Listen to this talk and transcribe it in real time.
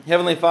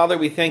Heavenly Father,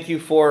 we thank you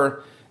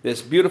for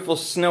this beautiful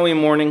snowy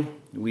morning.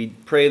 We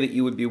pray that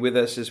you would be with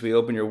us as we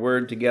open your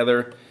word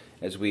together,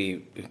 as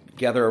we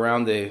gather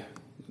around the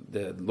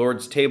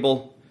Lord's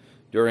table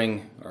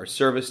during our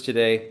service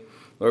today.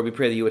 Lord, we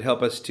pray that you would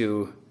help us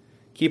to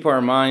keep our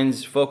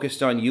minds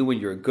focused on you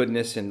and your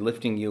goodness and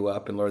lifting you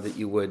up. And Lord, that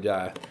you would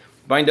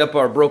bind up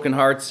our broken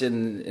hearts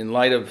in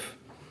light of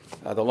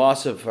the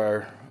loss of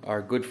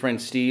our good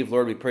friend Steve.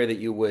 Lord, we pray that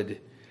you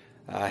would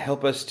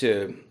help us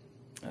to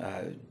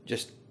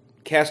just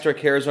cast our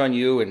cares on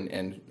you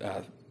and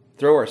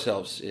throw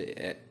ourselves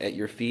at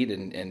your feet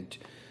and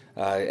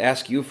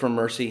ask you for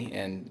mercy.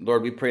 And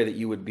Lord, we pray that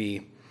you would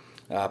be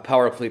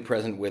powerfully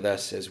present with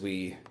us as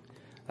we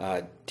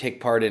take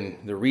part in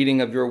the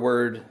reading of your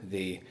word,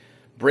 the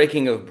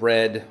breaking of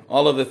bread,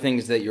 all of the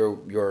things that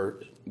your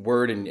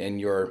word and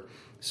your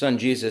Son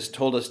Jesus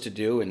told us to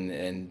do.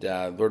 And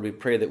Lord, we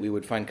pray that we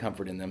would find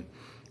comfort in them.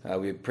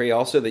 We pray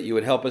also that you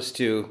would help us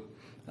to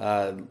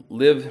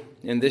live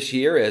in this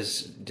year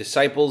as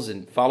disciples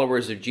and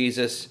followers of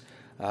Jesus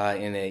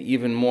in an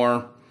even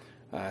more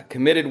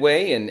committed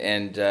way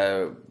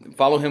and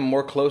follow him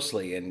more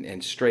closely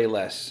and stray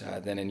less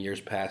than in years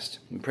past.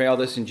 We pray all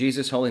this in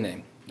Jesus' holy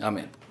name.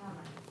 Amen.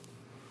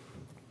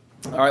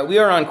 All right, we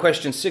are on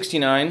question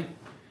 69.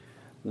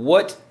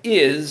 What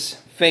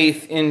is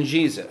faith in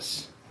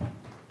Jesus?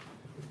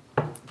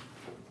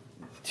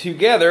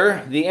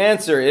 Together, the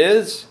answer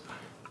is: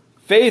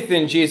 faith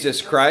in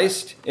Jesus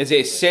Christ is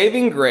a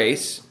saving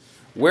grace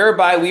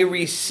whereby we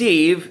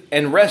receive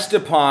and rest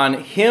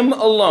upon him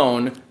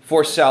alone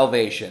for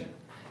salvation,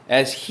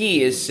 as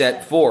he is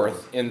set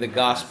forth in the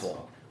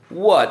gospel.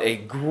 What a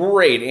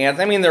great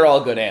answer. I mean, they're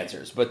all good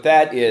answers, but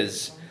that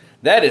is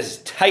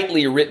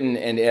tightly written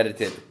and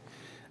edited.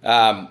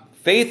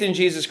 Faith in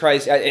Jesus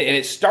Christ, and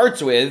it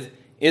starts with,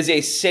 is a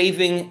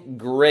saving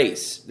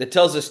grace. That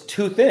tells us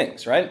two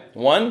things, right?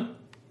 One,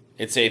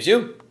 it saves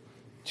you.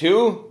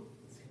 Two,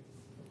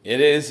 it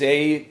is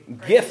a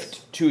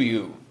gift to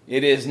you.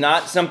 It is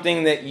not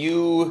something that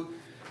you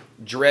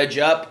dredge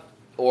up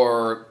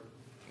or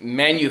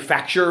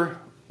manufacture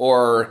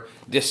or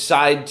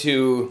decide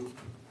to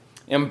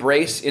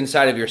embrace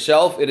inside of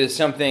yourself. It is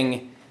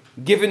something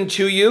given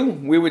to you,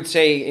 we would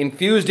say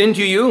infused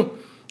into you,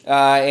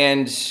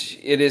 and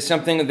it is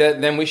something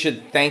that then we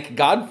should thank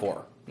God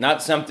for.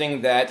 Not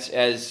something that,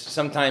 as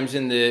sometimes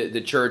in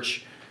the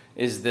church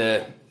is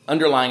the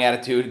underlying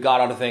attitude,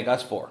 God ought to thank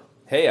us for.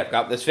 Hey, I've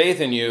got this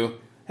faith in you.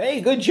 Hey,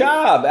 good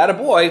job,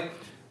 attaboy.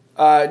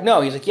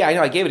 No, he's like, yeah, I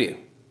know, I gave it to you.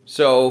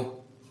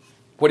 So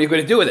what are you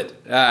going to do with it?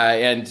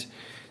 And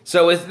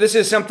so this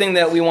is something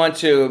that we want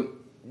to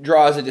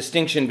draw as a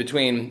distinction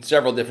between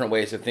several different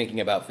ways of thinking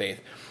about faith.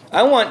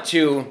 I want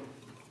to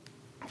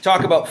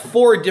talk about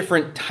 4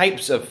 different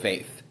types of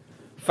faith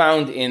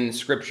found in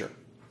Scripture.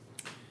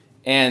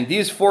 And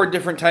these 4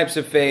 different types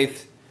of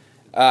faith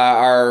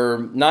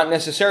are not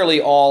necessarily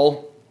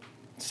all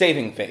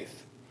saving faith.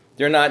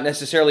 They're not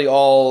necessarily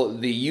all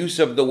the use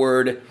of the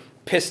word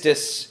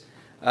pistis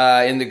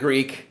in the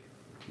Greek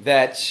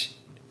that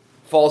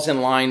falls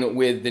in line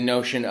with the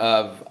notion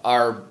of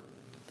our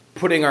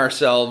putting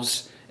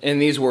ourselves, in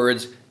these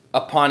words,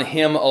 upon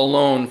him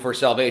alone for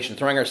salvation,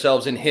 throwing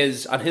ourselves on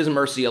his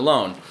mercy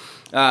alone.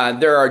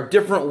 There are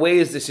different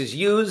ways this is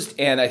used,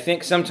 and I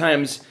think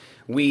sometimes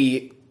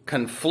we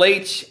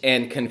conflate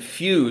and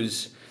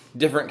confuse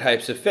different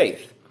types of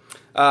faith.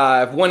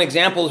 One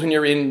example is when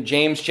you're in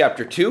James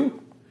chapter 2,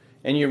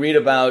 and you read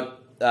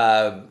about,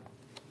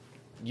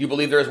 you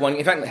believe there is one.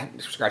 In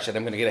fact, scratch that,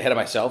 I'm going to get ahead of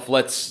myself.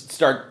 Let's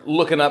start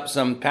looking up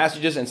some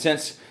passages, and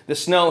since the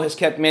snow has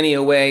kept many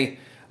away,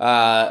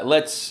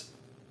 let's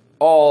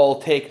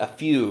all take a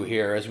few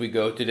here as we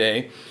go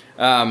today.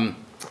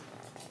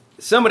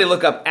 Somebody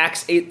look up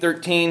Acts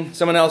 8:13.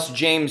 Someone else,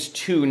 James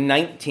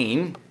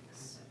 2:19.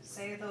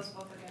 Say those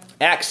both again.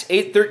 Acts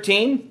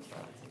 8:13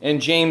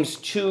 and James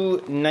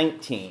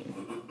 2:19.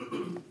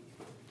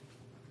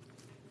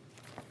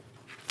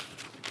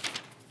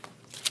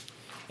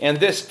 And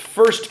this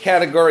first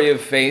category of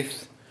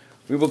faith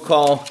we will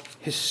call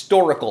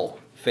historical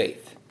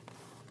faith.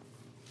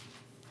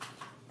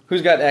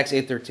 Who's got Acts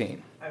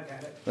 8:13? I've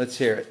got it. Let's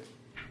hear it.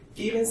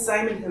 Even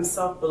Simon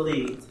himself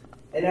believed,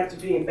 and after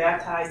being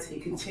baptized, he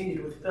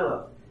continued with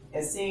Philip,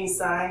 and seeing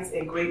signs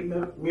and great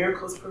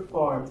miracles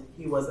performed,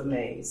 he was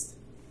amazed.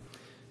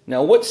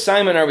 Now, what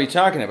Simon are we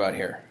talking about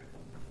here?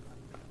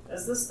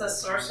 Is this the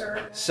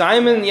sorcerer?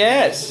 Simon,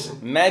 yes,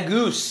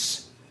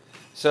 Magus.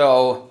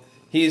 So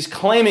he's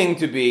claiming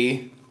to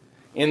be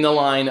in the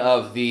line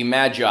of the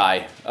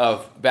Magi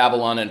of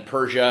Babylon and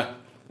Persia.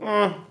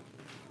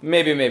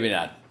 Maybe, maybe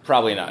not.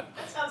 Probably not.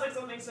 That sounds like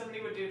something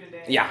somebody would do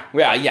today.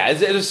 Yeah.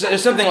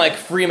 There's something like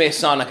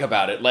Freemasonic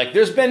about it. Like,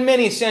 there's been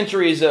many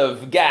centuries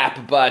of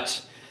gap,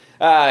 but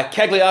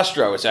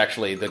Cagliostro is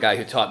actually the guy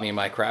who taught me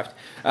my craft.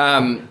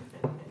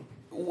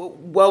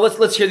 Well,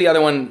 let's hear the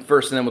other one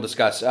first, and then we'll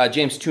discuss.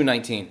 James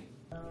 2:19.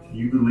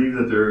 You believe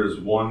that there is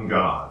one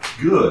God.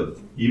 Good.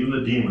 Even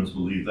the demons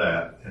believe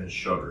that and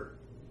shudder.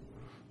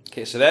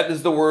 Okay, so that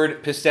is the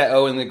word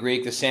pisteo in the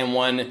Greek, the same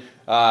one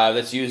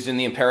that's used in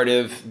the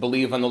imperative,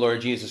 believe on the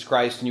Lord Jesus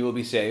Christ and you will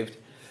be saved.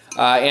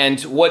 And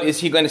what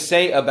is he going to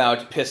say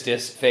about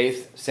pistis,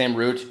 faith, same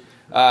root,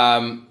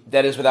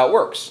 that is without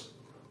works?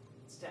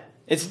 It's dead.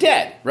 It's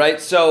dead,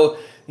 right? So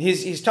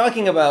he's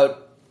talking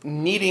about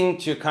needing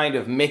to kind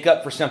of make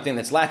up for something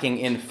that's lacking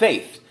in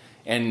faith.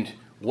 And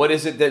what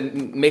is it that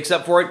makes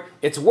up for it?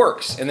 It's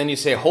works. And then you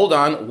say, hold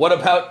on, what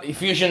about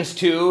Ephesians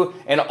 2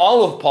 and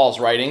all of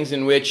Paul's writings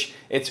in which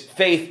it's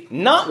faith,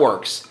 not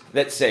works,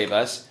 that save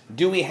us?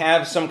 Do we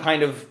have some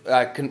kind of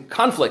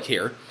conflict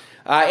here?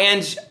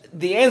 And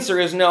the answer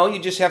is no. You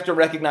just have to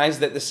recognize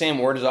that the same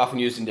word is often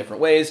used in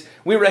different ways.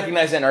 We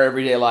recognize that in our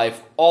everyday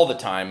life all the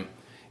time.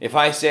 If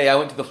I say I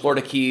went to the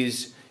Florida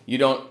Keys, you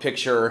don't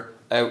picture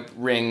a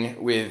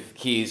ring with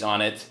keys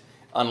on it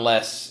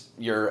unless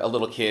you're a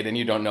little kid and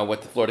you don't know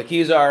what the Florida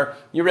Keys are.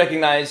 You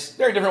recognize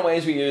there are different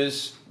ways we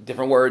use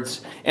different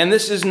words, and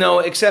this is no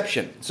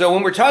exception. So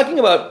when we're talking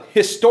about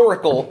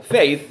historical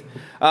faith,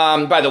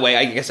 by the way,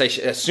 I guess I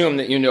should assume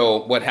that you know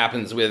what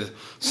happens with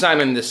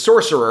Simon the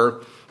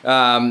sorcerer.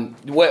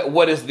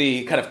 What is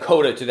the kind of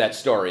coda to that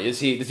story? Does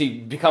he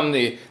become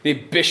the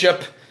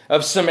bishop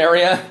of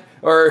Samaria,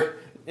 or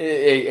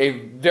a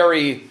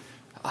very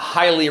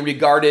highly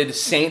regarded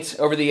saint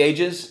over the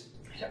ages?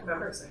 I don't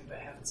remember exactly what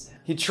happens now.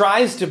 He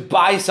tries to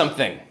buy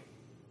something.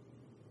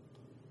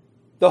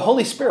 The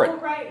Holy Spirit. Oh,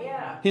 right,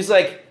 yeah. He's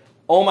like,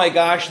 oh my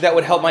gosh, that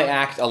would help my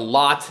act a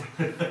lot.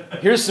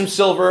 Here's some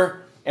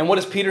silver. And what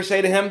does Peter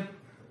say to him?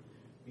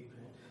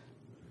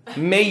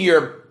 May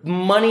your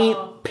money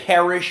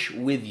perish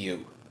with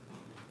you.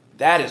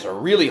 That is a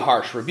really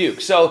harsh rebuke.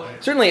 So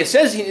certainly it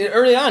says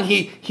early on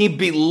he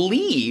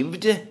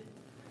believed,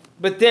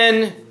 but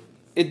then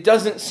it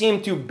doesn't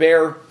seem to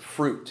bear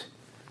fruit.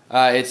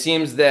 It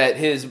seems that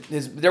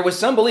there was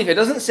some belief. It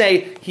doesn't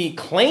say he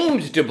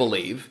claimed to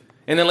believe,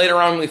 and then later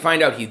on we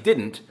find out he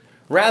didn't.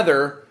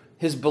 Rather,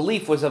 his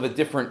belief was of a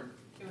different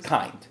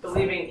kind.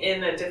 Believing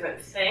in a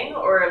different thing,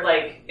 or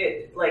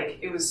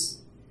it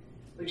was,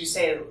 would you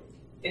say,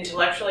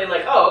 intellectually,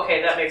 like, oh,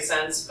 okay, that makes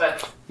sense,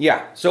 but...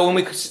 Yeah, so when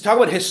we talk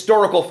about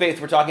historical faith,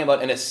 we're talking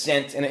about an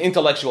assent, an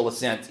intellectual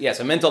assent, yes,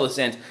 a mental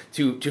assent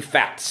to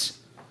facts.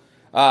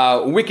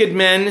 Wicked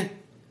men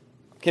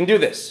can do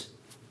this.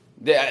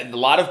 A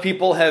lot of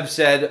people have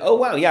said, oh,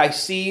 wow, yeah, I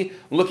see,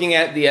 looking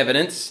at the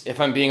evidence, if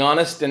I'm being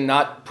honest and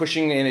not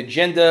pushing an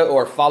agenda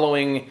or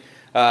following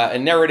a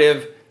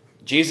narrative,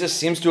 Jesus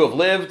seems to have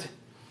lived,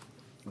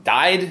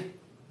 died,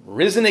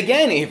 risen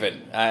again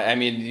even.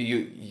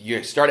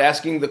 You start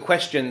asking the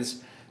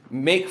questions,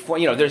 there's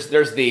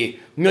the $1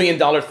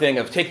 million thing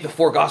of take the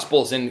 4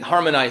 Gospels and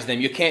harmonize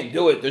them. You can't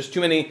do it. There's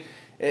too many.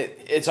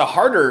 It's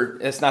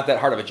not that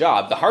hard of a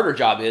job. The harder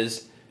job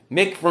is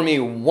make for me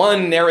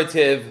one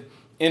narrative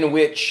in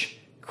which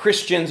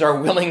Christians are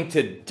willing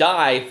to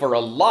die for a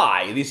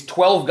lie. These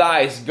 12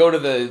 guys go to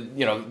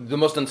the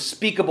most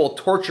unspeakable,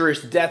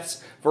 torturous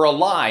deaths for a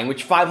lie, in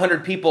which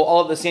 500 people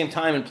all at the same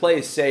time and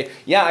place say,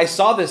 yeah, I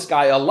saw this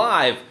guy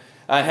alive,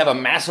 and have a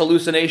mass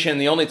hallucination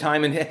the only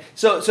time.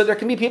 So there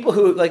can be people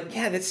who,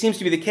 that seems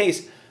to be the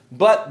case,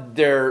 but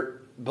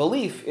their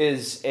belief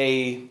is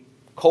a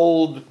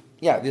cold,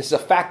 this is a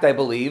fact I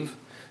believe,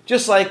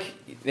 just like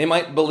they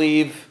might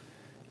believe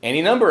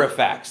any number of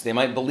facts. They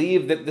might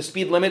believe that the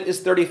speed limit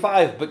is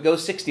 35, but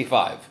goes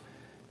 65.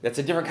 That's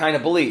a different kind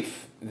of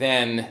belief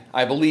than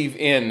I believe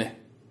in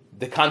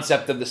the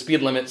concept of the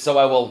speed limit, so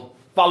I will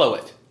follow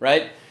it,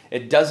 right?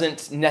 It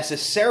doesn't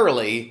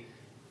necessarily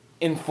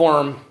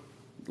inform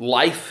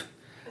life.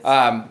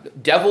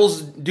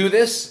 Devils do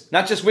this.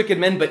 Not just wicked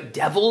men, but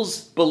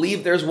devils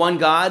believe there's one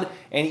God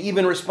and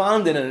even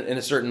respond in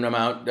a certain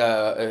amount,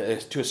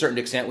 to a certain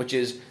extent, which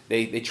is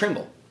they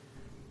tremble.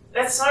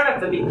 That's sort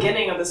of the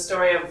beginning of the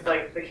story of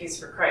the case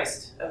for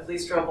Christ, of Lee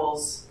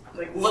Strobel's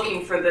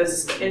looking for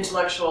this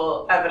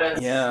intellectual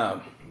evidence. Yeah.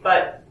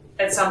 But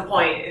at some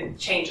point it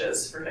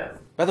changes for him.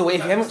 By the way,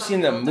 if you haven't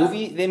seen the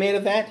movie they made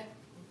of that,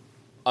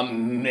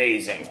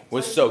 amazing.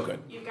 Was so good.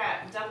 You've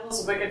got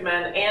devils, wicked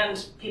men,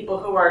 and people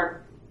who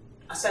are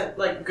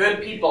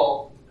good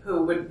people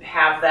who would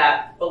have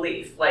that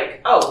belief.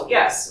 Oh,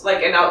 yes.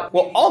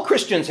 Well, all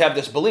Christians have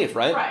this belief,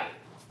 right? Right.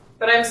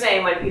 But I'm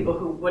saying people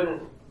who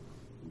wouldn't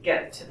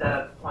get to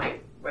the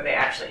point where they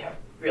actually have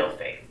real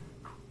faith.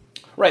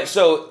 Right,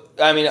 so,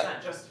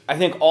 I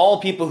think all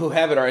people who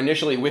have it are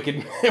initially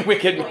wicked.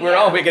 Well, we're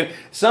all wicked.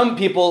 Some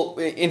people,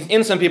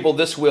 in some people,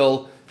 this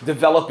will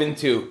develop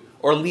into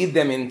or lead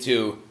them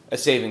into a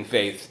saving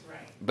faith. Right.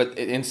 But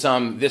in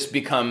some, this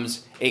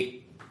becomes a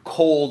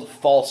cold,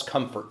 false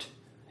comfort,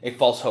 a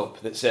false hope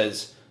that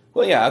says,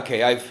 well, yeah,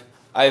 okay,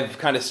 I've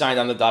kind of signed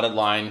on the dotted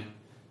line.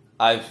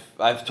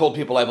 I've told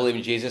people I believe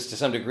in Jesus to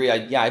some degree.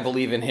 I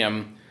believe in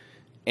him.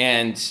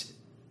 And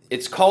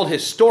it's called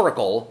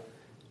historical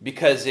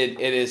because it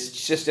is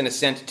just an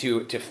assent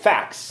to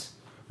facts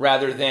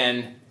rather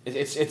than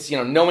it's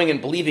knowing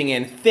and believing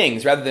in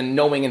things rather than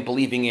knowing and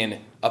believing in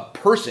a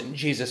person,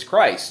 Jesus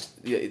Christ,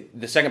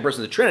 the second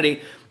person of the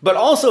Trinity. But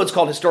also it's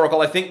called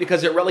historical, I think,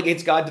 because it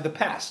relegates God to the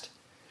past.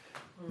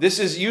 This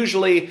is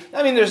usually,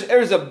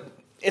 there's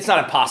it's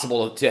not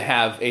impossible to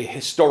have a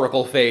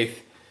historical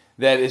faith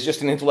that is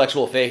just an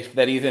intellectual faith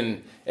that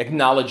even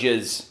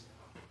acknowledges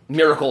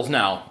miracles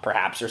now,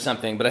 perhaps, or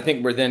something. But I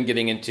think we're then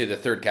getting into the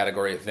third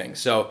category of things.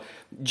 So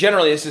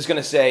generally, this is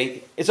going to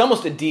say it's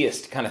almost a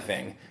deist kind of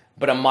thing,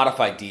 but a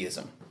modified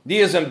deism.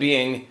 Deism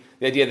being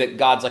the idea that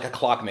God's like a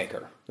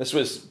clockmaker. This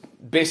was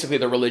basically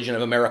the religion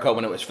of America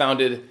when it was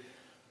founded.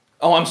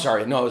 Oh, I'm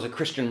sorry. No, it was a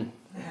Christian.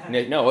 No,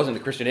 it wasn't a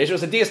Christian nation. It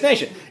was a deist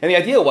nation. And the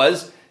idea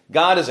was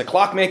God is a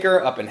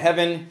clockmaker up in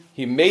heaven.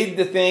 He made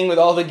the thing with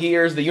all the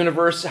gears, the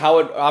universe, how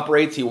it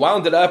operates. He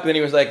wound it up, and then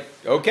he was like,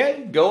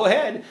 okay, go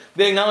ahead.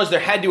 They acknowledged there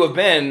had to have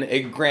been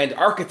a grand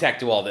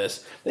architect to all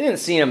this. They didn't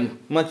see him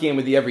monkeying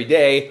with the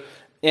everyday.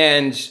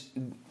 And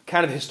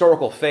kind of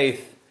historical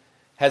faith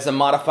has a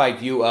modified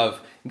view of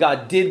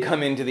God did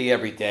come into the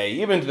everyday,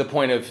 even to the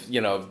point of,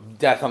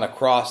 death on a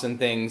cross and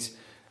things.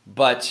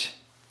 But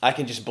I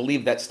can just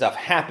believe that stuff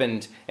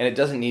happened, and it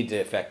doesn't need to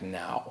affect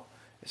now.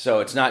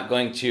 So it's not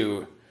going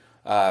to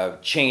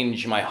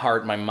change my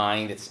heart, my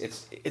mind.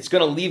 It's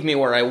going to leave me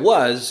where I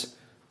was,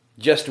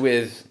 just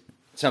with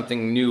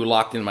something new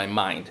locked in my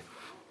mind.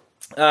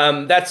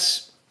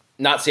 That's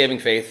not saving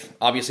faith.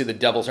 Obviously, the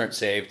devils aren't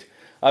saved.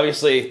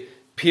 Obviously,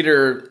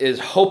 Peter is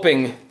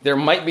hoping there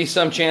might be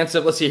some chance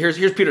of, let's see, here's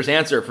Peter's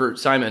answer for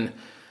Simon,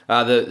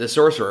 the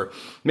sorcerer.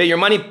 May your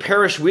money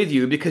perish with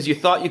you because you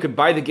thought you could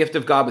buy the gift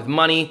of God with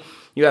money.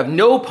 You have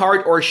no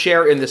part or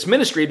share in this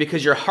ministry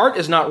because your heart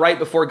is not right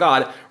before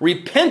God.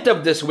 Repent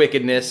of this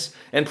wickedness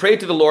and pray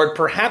to the Lord.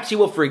 Perhaps he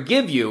will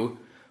forgive you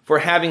for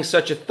having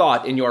such a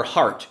thought in your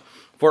heart.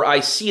 For I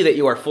see that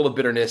you are full of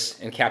bitterness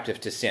and captive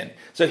to sin.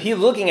 So he's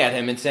looking at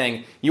him and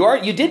saying,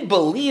 you did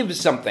believe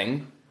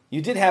something.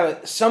 You did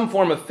have some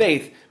form of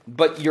faith,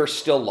 but you're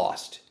still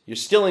lost. You're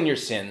still in your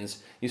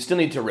sins. You still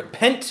need to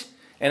repent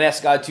and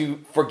ask God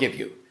to forgive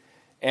you.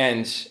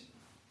 And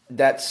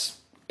that's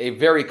a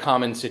very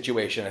common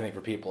situation, I think, for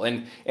people.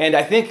 And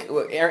I think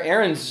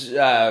Aaron's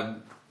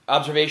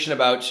observation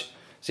about,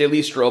 say,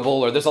 Lee Strobel,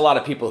 or there's a lot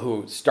of people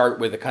who start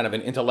with a kind of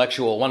an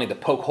intellectual, wanting to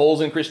poke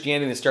holes in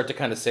Christianity, and they start to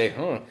kind of say,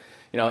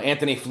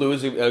 Anthony Flew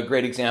is a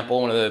great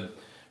example, one of the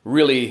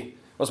really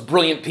most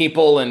brilliant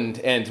people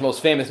and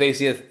most famous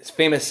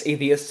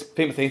atheists,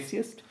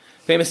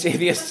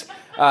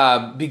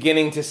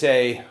 beginning to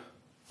say,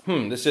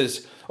 this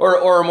is,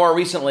 or more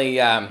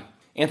recently,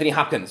 Anthony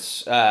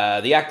Hopkins,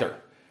 the actor.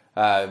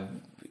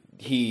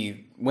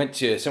 He went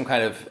to some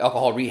kind of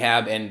alcohol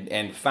rehab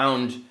and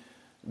found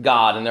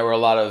God, and there were a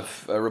lot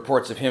of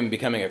reports of him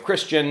becoming a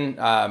Christian,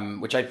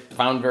 which I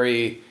found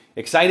very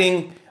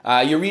exciting.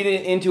 You read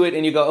into it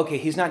and you go, okay,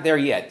 he's not there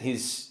yet.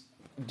 He's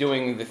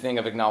doing the thing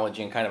of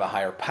acknowledging kind of a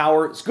higher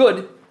power. It's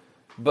good,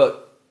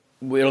 but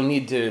we'll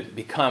need to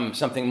become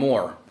something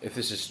more if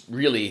this is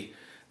really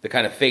the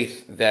kind of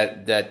faith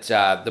that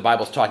the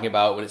Bible's talking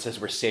about when it says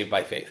we're saved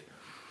by faith.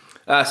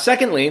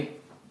 Secondly,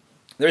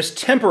 there's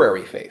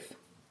temporary faith.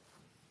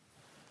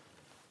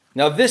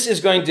 Now, this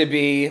is going to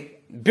be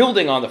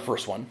building on the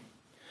first one.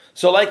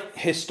 So like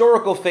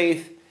historical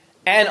faith,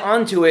 add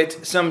onto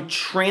it some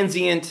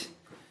transient,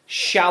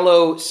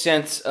 shallow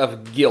sense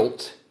of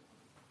guilt.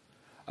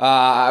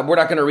 We're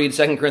not going to read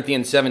 2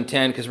 Corinthians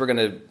 7:10 because we're going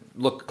to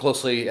look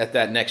closely at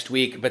that next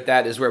week, but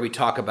that is where we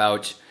talk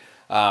about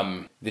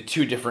the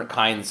two different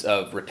kinds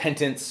of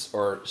repentance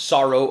or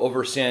sorrow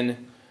over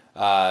sin,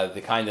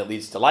 the kind that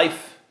leads to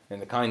life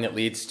and the kind that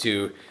leads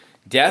to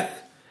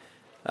death.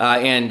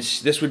 And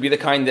this would be the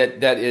kind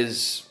that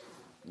is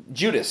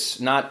Judas,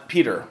 not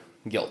Peter,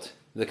 guilt.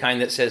 The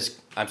kind that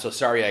says, I'm so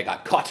sorry I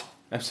got caught.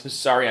 I'm so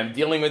sorry I'm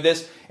dealing with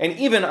this. And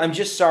even I'm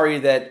just sorry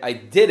that I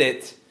did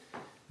it,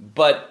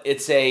 but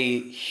it's a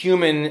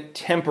human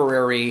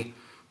temporary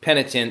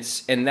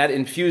penitence, and that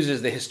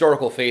infuses the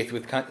historical faith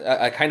with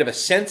a kind of a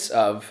sense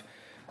of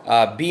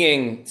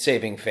being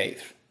saving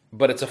faith.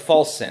 But it's a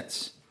false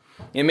sense.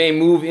 It may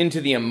move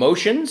into the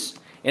emotions,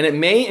 and it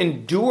may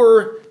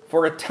endure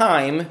for a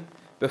time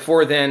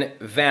before then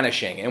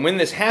vanishing. And when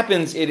this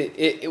happens,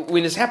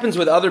 when this happens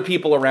with other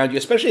people around you,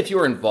 especially if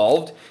you're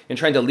involved in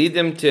trying to lead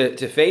them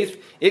to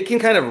faith, it can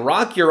kind of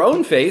rock your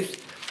own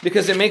faith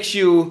because it makes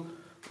you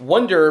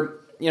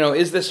wonder,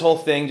 is this whole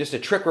thing just a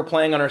trick we're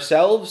playing on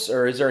ourselves,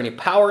 or is there any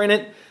power in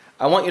it?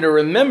 I want you to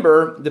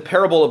remember the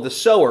parable of the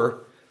sower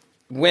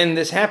when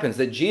this happens,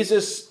 that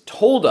Jesus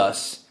told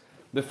us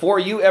before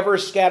you ever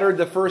scattered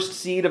the first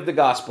seed of the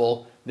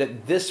gospel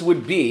that this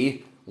would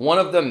be one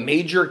of the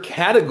major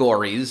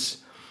categories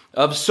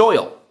of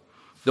soil.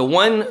 The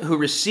one who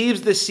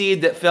receives the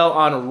seed that fell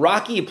on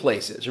rocky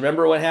places.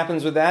 Remember what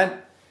happens with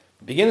that?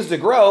 It begins to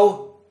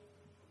grow,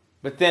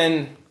 but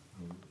then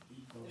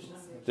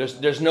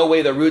there's no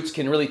way the roots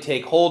can really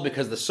take hold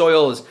because the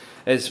soil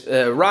is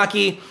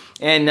rocky.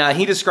 And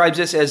he describes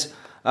this as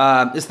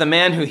it's the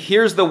man who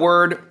hears the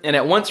word and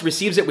at once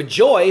receives it with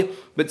joy,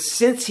 but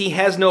since he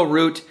has no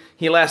root,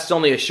 he lasts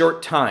only a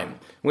short time.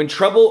 When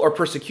trouble or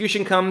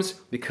persecution comes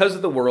because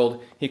of the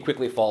world, he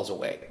quickly falls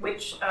away.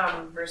 Which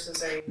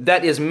verses are you?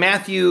 That is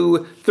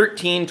Matthew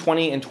 13,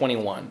 20, and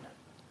 21.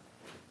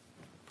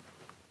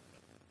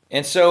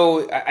 And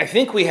so I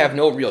think we have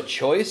no real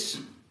choice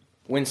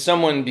when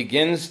someone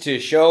begins to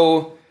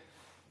show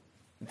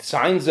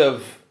signs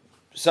of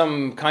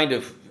some kind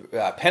of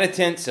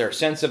penitence or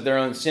sense of their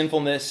own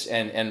sinfulness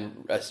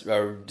and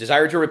a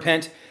desire to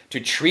repent, to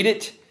treat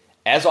it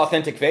as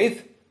authentic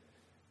faith.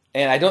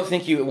 And I don't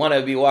think you want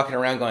to be walking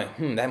around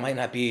going, that might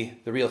not be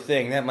the real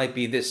thing. That might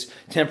be this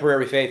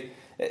temporary faith.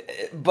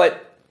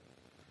 But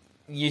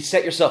you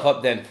set yourself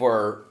up then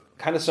for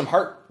kind of some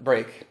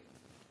heartbreak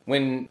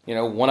when,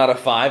 1 out of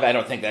 5, I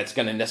don't think that's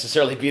going to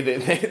necessarily be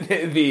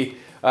the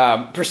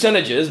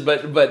percentages,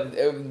 but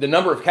the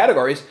number of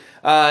categories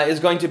is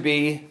going to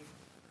be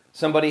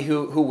somebody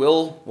who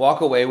will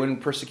walk away when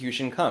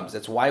persecution comes.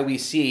 That's why we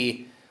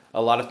see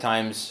a lot of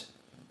times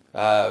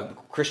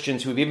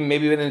Christians who've even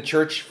maybe been in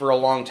church for a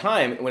long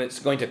time, when it's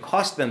going to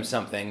cost them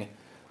something,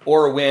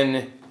 or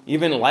when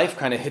even life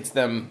kind of hits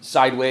them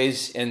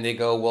sideways and they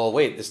go, well,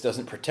 wait, this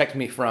doesn't protect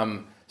me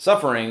from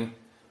suffering,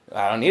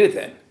 I don't need it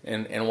then,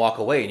 and walk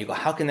away. And you go,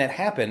 how can that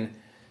happen?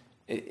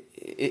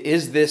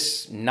 Is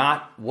this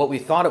not what we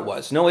thought it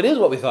was? No, it is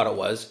what we thought it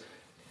was,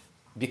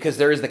 because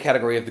there is the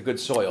category of the good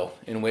soil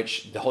in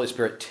which the Holy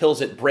Spirit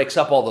tills it, breaks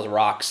up all those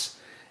rocks,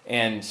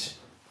 and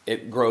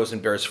it grows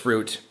and bears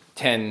fruit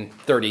 10,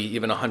 30,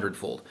 even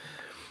 100-fold.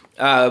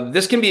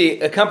 This can be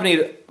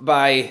accompanied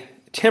by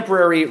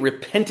temporary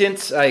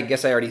repentance. I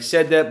guess I already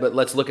said that, but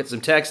let's look at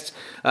some texts.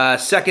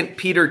 2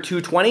 Peter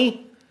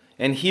 2:20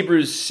 and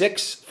Hebrews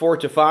 6,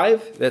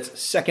 4-5.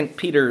 That's 2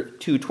 Peter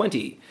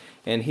 2:20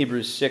 and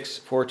Hebrews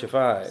 6,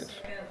 4-5. 2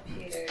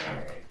 Peter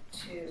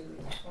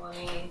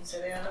 2:20. So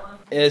the other one?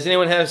 Does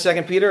anyone have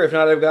 2 Peter? If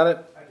not, I've got it.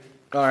 I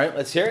do. All right,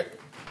 let's hear it.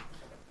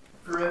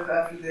 For if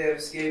after they have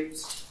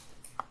escaped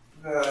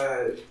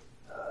the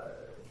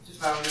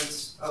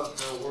defilements of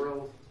the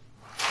world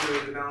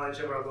through the knowledge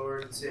of our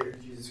Lord and Savior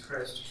Jesus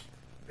Christ,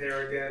 they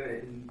are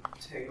again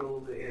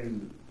entangled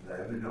in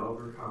them and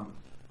overcome.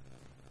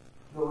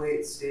 The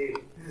late state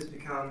has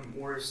become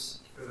worse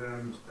for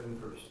them than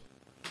the first.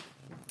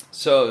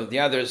 So,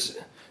 yeah,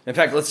 in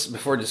fact,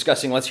 before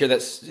discussing, let's hear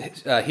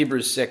that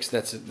Hebrews 6.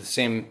 That's the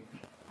same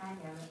I have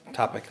it.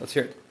 topic. Let's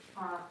hear it.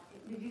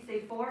 Did you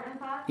say 4 and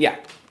 5? Yeah.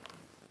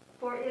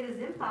 For it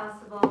is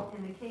impossible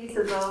in the case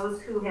of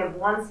those who have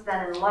once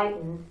been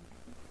enlightened,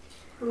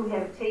 who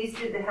have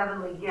tasted the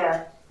heavenly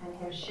gift and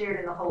have shared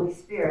in the Holy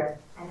Spirit,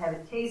 and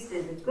have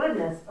tasted the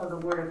goodness of the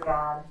Word of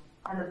God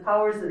and the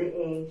powers of the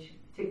age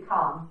to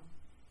come.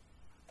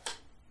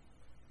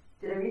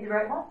 Did I read the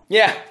right one?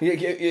 Yeah.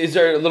 Is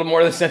there a little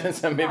more of the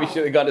sentence? I maybe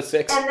should have gone to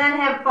 6. And then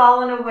have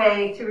fallen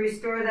away, to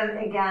restore them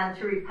again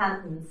to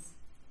repentance,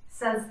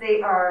 since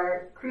they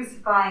are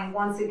crucifying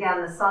once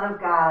again the Son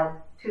of God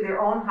to their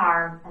own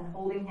harm and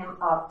holding him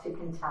up to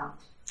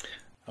contempt.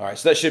 All right,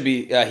 so that should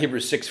be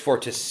Hebrews 6,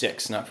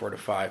 4-6, not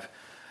 4-5.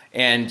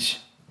 And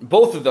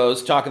both of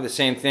those talk of the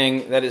same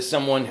thing. That is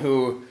someone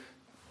who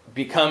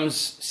becomes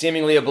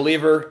seemingly a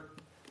believer,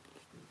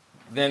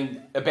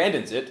 then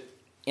abandons it.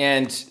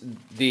 And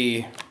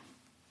the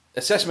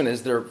assessment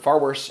is they're far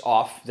worse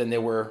off than they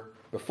were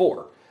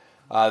before.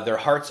 Their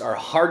hearts are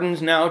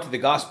hardened now to the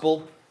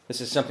gospel.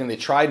 This is something they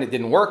tried and it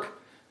didn't work.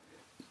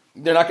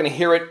 They're not going to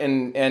hear it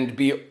and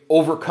be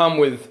overcome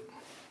with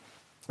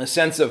a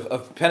sense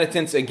of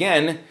penitence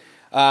again.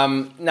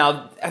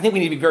 Now, I think we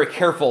need to be very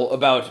careful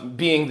about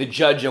being the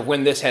judge of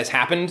when this has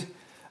happened,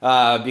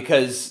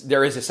 because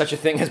there is such a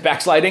thing as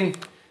backsliding.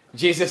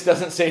 Jesus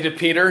doesn't say to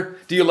Peter,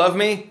 "Do you love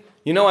me?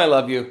 You know I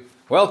love you."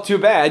 Well, too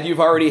bad. You've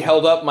already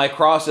held up my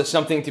cross as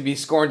something to be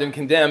scorned and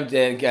condemned,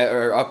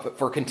 or up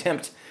for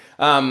contempt.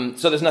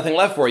 So there's nothing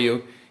left for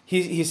you.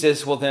 He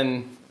says, well,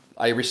 then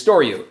I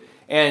restore you.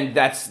 And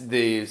that's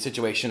the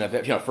situation of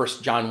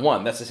 1 John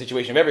 1. That's the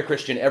situation of every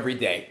Christian every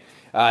day,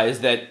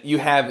 is that you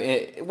have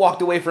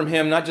walked away from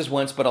him not just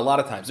once, but a lot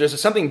of times. There's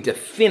something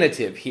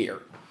definitive here.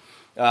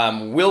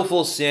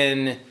 Willful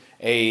sin,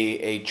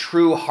 a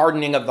true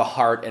hardening of the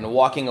heart, and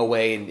walking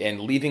away and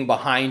leaving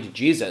behind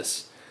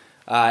Jesus.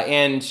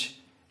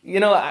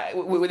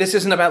 This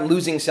isn't about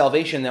losing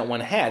salvation that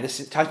one had.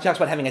 This talks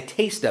about having a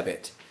taste of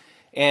it.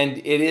 And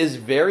it is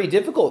very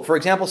difficult. For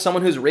example,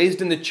 someone who's raised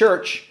in the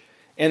church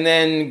and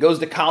then goes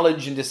to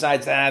college and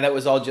decides, that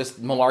was all just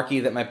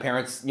malarkey that my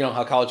parents,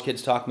 how college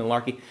kids talk,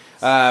 malarkey.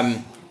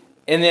 And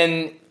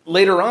then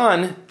later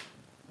on,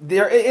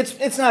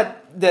 it's not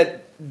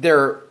that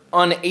they're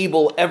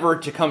unable ever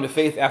to come to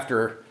faith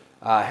after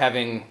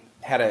having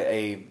had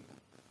a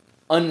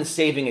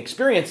unsaving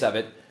experience of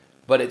it,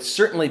 but it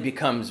certainly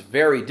becomes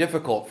very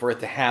difficult for it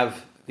to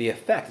have the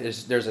effect.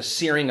 There's a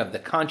searing of the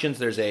conscience,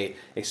 there's a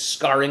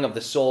scarring of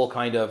the soul,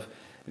 kind of.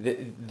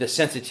 The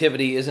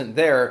sensitivity isn't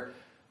there.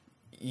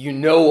 You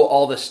know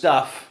all the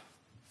stuff,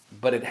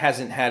 but it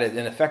hasn't had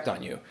an effect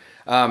on you.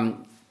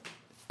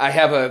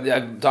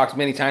 I've talked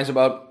many times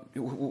about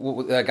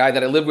a guy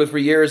that I lived with for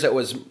years that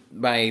was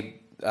my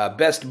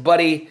best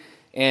buddy,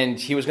 and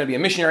he was going to be a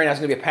missionary and I was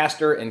going to be a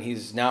pastor, and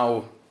he's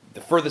now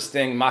the furthest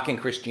thing, mocking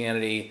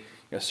Christianity,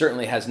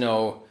 certainly has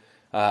no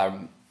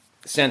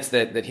sense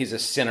that he's a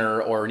sinner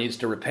or needs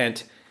to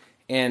repent.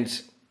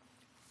 And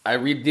I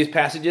read these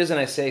passages and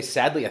I say,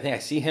 sadly, I think I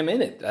see him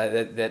in it,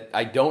 that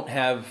I don't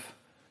have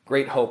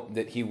great hope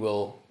that he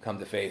will come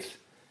to faith,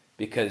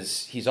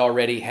 because he's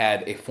already had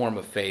a form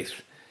of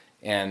faith,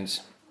 and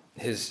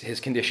his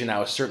condition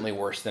now is certainly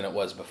worse than it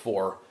was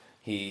before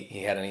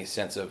he had any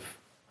sense of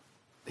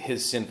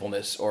his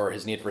sinfulness or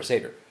his need for a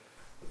Savior.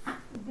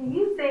 Do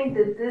you think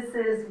that this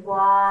is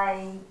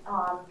why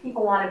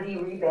people want to be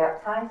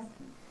rebaptized?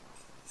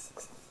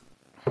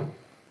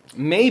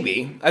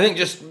 Maybe. I think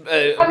just...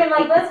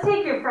 let's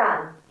take your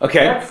friend.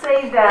 Okay. Let's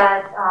say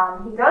that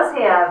he does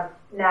have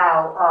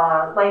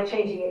now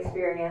life-changing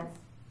experience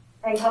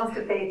and comes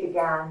to faith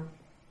again.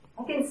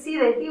 I can see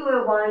that he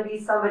would want to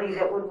be somebody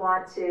that would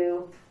want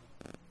to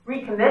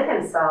recommit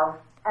himself,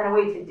 and a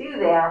way to do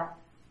that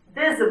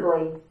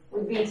visibly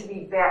would be to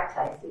be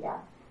baptized again.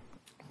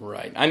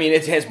 Right. I mean,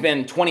 it has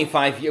been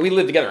 25 years. We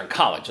lived together in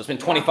college. It's been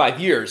 25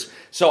 years.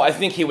 So I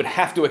think he would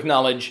have to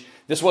acknowledge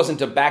this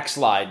wasn't a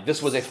backslide.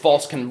 This was a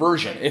false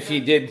conversion. If he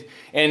did,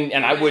 and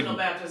I would... Original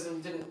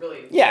baptism didn't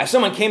really... Yeah, if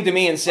someone came to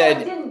me and said...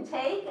 Well, it didn't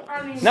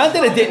take? Not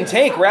that it didn't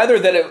take, rather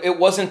that it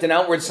wasn't an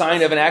outward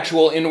sign of an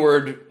actual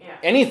inward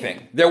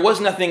anything. There was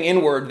nothing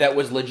inward that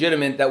was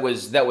legitimate, that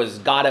was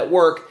God at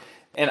work.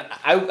 And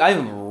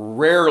I'm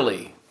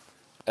rarely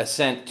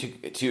assent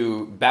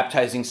to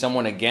baptizing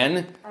someone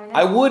again.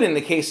 I would in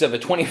the case of a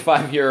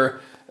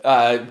 25-year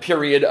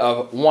period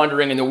of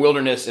wandering in the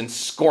wilderness and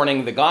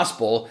scorning the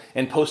gospel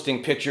and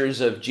posting pictures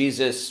of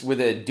Jesus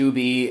with a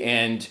doobie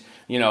and,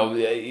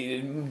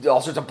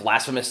 all sorts of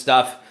blasphemous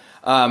stuff.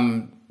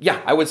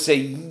 I would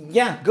say,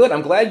 good.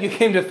 I'm glad you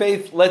came to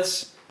faith.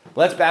 Let's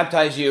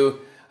baptize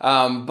you.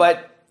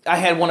 But I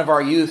had one of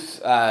our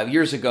youth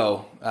years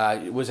ago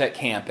was at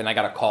camp, and I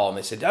got a call, and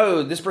they said,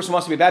 "Oh, this person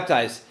wants to be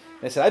baptized."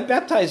 And I said, "I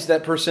baptized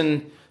that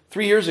person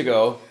 3 years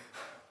ago."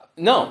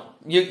 No,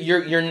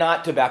 you're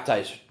not to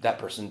baptize that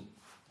person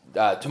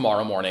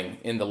tomorrow morning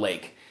in the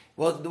lake.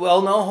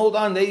 Well, no, hold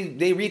on.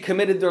 They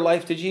recommitted their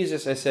life to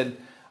Jesus. I said,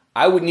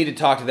 I would need to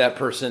talk to that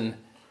person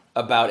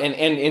about, and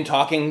in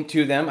talking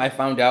to them, I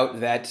found out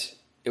that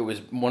it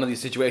was one of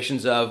these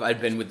situations of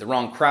I'd been with the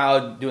wrong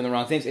crowd, doing the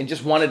wrong things, and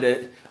just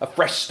wanted a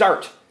fresh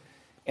start.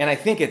 And I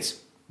think it's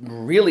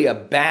really a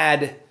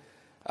bad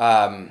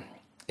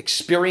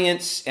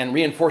experience and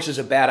reinforces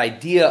a bad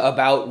idea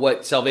about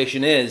what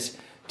salvation is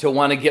to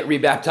want to get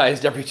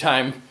rebaptized every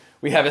time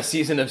we have a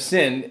season of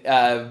sin.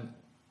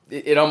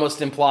 It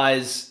almost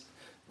implies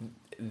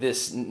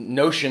this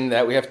notion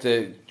that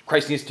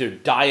Christ needs to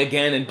die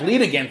again and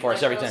bleed again for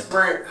us every time.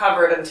 Weren't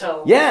covered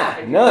until and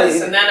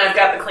then I've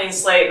got the clean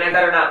slate and I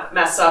better not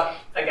mess up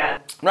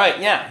again. Right,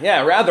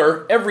 yeah.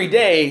 Rather, every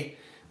day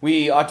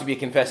we ought to be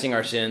confessing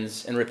our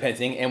sins and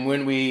repenting, and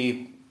when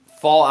we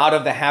fall out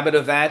of the habit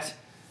of that,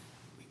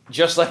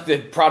 just like the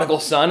prodigal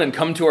son, and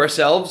come to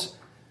ourselves,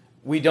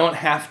 we don't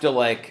have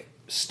to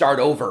start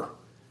over.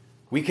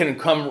 We can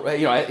come,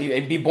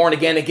 and be born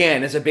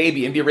again as a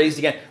baby and be raised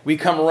again. We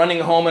come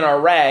running home in our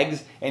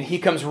rags, and he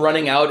comes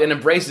running out and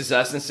embraces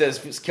us and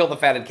says, "Kill the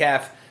fatted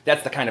calf."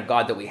 That's the kind of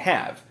God that we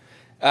have.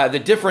 The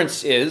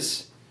difference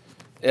is,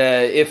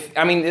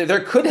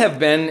 there could have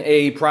been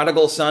a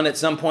prodigal son at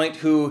some point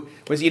who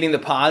was eating the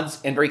pods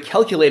and very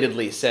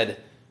calculatedly said,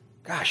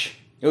 "Gosh,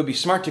 it would be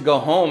smart to go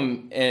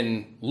home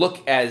and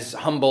look as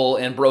humble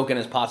and broken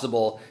as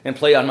possible and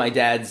play on my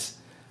dad's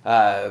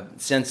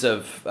sense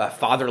of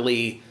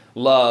fatherly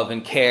love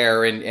and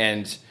care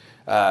and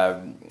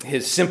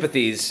his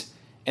sympathies,"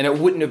 and it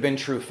wouldn't have been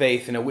true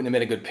faith, and it wouldn't have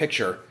been a good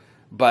picture.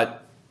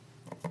 But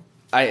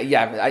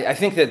I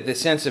think that the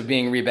sense of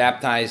being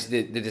rebaptized,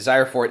 the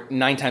desire for it,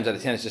 9 times out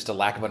of 10 is just a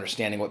lack of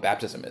understanding what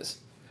baptism is.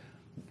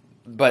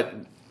 But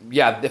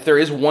if there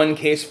is one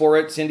case for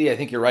it, Cindy, I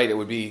think you're right. It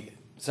would be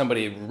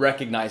somebody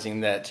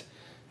recognizing that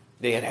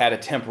they had a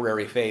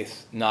temporary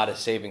faith, not a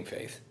saving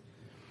faith.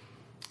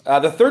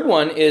 The third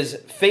one is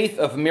faith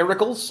of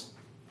miracles.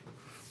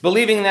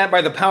 Believing that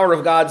by the power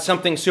of God,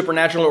 something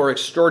supernatural or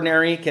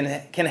extraordinary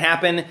can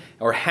happen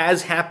or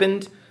has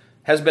happened,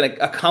 has been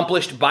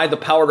accomplished by the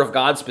power of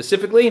God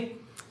specifically,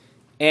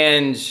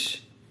 and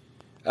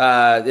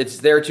it's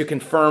there to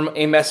confirm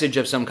a message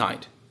of some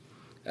kind.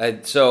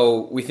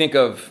 So we think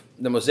of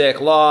the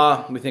Mosaic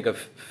Law, we think of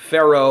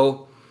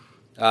Pharaoh,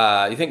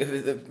 you think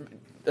of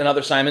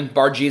another Simon,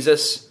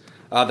 Bar-Jesus,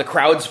 the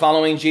crowds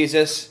following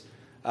Jesus.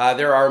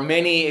 There are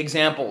many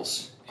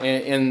examples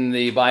in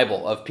the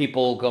Bible of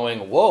people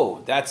going,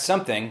 "Whoa, that's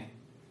something.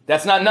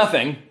 That's not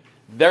nothing.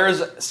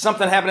 There's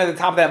something happening at the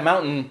top of that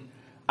mountain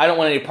I don't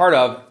want any part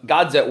of.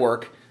 God's at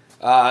work.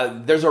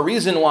 There's a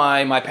reason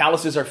why my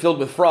palaces are filled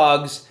with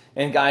frogs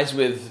and guys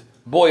with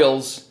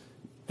boils.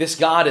 This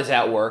God is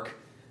at work."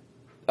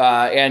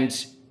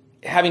 And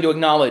having to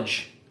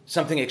acknowledge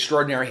something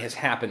extraordinary has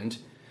happened.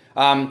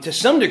 To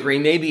some degree,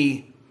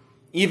 maybe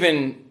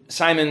even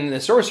Simon the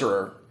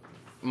sorcerer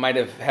might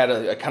have had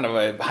a kind of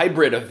a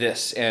hybrid of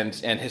this and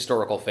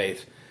historical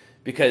faith,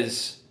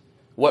 because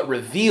what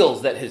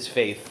reveals that his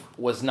faith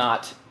was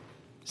not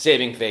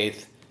saving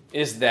faith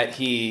is that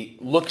he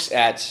looks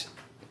at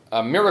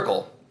a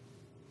miracle,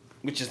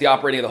 which is the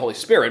operating of the Holy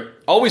Spirit,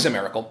 always a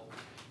miracle,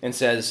 and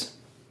says,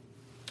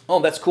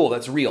 "Oh, that's cool,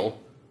 that's real,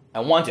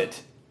 I want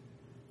it."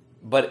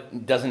 but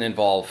it doesn't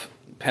involve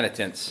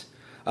penitence.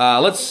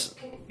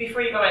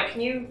 Before you go back,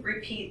 can you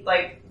repeat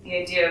like the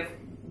idea of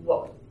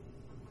what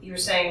you were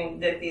saying,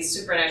 that these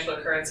supernatural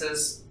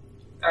occurrences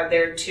are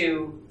there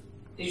to,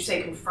 did you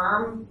say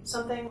confirm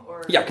something?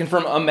 Or Yeah,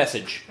 confirm a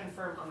message.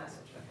 Confirm a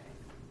message, okay.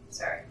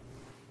 Sorry.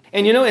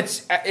 And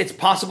it's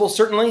possible,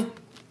 certainly,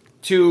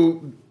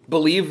 to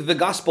believe the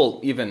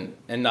gospel even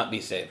and not be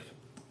saved.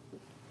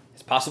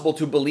 It's possible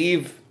to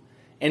believe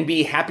and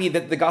be happy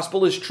that the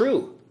gospel is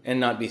true and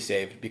not be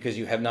saved because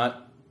you have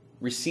not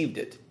received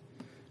it.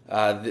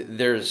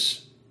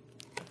 There's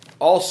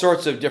all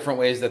sorts of different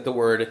ways that the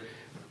word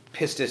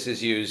pistis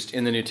is used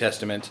in the New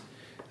Testament.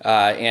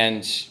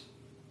 And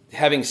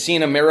having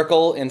seen a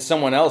miracle in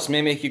someone else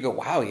may make you go,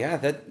 wow, yeah,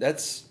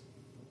 that's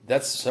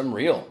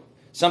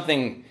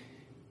something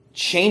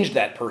changed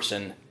that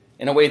person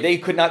in a way they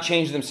could not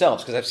change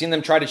themselves, because I've seen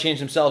them try to change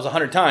themselves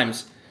 100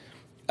 times,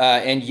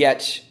 and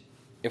yet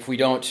if we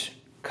don't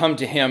come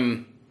to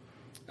him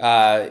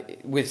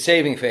with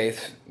saving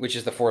faith, which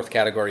is the fourth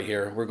category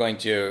here, we're going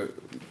to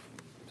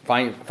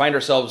find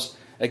ourselves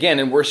again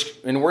in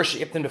worse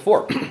shape than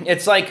before.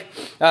 It's like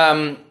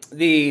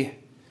the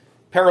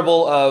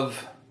parable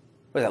of,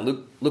 what is that,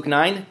 Luke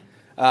 9? It's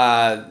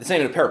not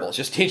even a parable, it's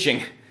just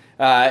teaching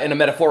in a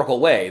metaphorical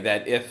way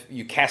that if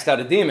you cast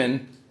out a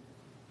demon,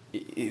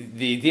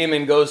 the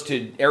demon goes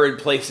to arid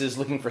places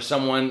looking for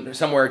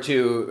somewhere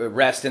to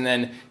rest, and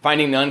then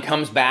finding none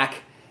comes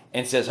back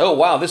and says, oh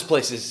wow, this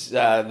place is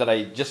that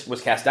I just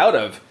was cast out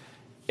of,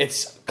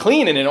 it's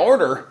clean and in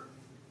order.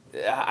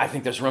 I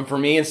think there's room for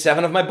me and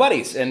 7 of my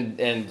buddies.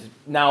 And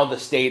now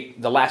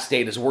the last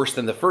state is worse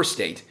than the first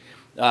state.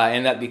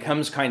 And that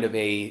becomes kind of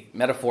a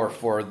metaphor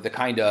for the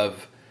kind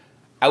of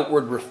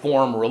outward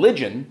reform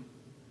religion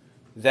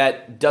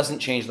that doesn't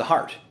change the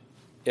heart.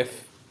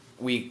 If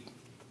we,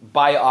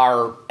 by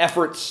our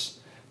efforts,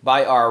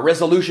 by our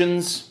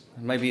resolutions,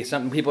 maybe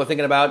something people are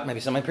thinking about, maybe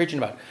something I'm preaching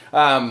about,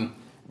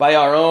 by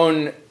our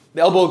own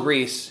elbow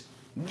grease,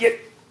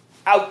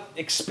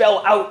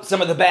 expel out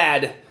some of the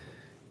bad,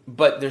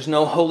 but there's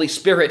no Holy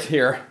Spirit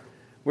here.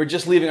 We're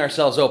just leaving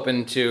ourselves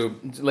open to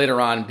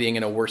later on being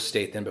in a worse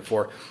state than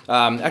before.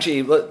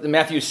 Actually,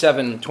 Matthew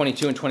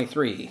 7:22 and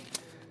 23.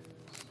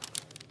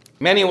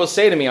 Many will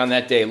say to me on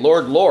that day,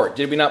 Lord, Lord,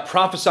 did we not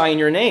prophesy in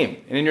your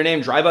name, and in your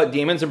name drive out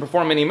demons and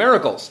perform many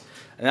miracles?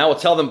 And I will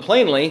tell them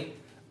plainly,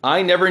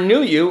 I never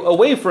knew you.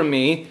 Away from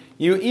me,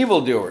 you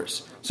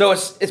evildoers. So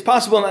it's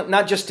possible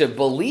not just to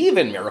believe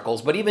in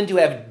miracles, but even to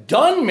have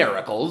done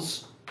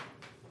miracles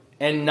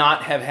and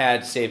not have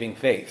had saving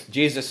faith.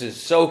 Jesus is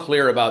so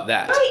clear about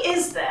that. Why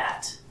is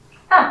that?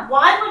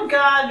 Why would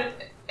God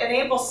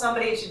enable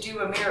somebody to do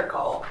a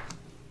miracle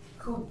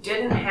who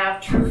didn't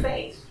have true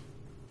faith?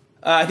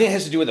 I think it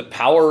has to do with the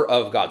power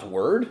of God's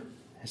word. It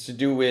has to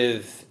do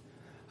with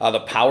the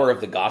power of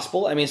the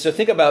gospel. I mean, so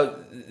think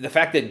about the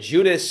fact that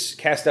Judas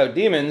cast out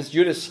demons.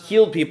 Judas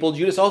healed people.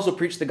 Judas also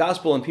preached the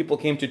gospel, and people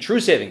came to true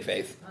saving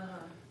faith.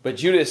 But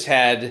Judas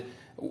had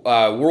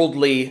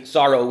worldly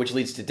sorrow, which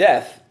leads to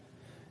death.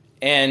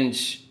 And,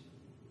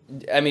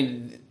 I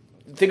mean,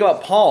 think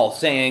about Paul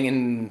saying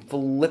in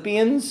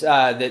Philippians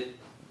that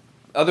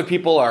other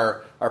people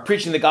are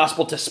preaching the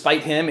gospel to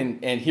spite him,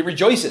 and he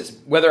rejoices.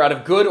 Whether out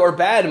of good or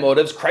bad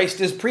motives, Christ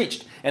is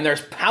preached. And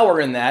there's power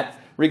in that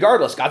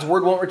regardless. God's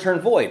word won't return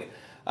void.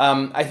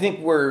 I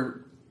think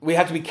we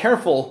have to be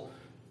careful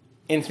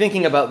in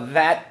thinking about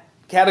that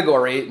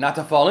category, not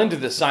to fall into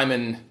the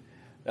Simon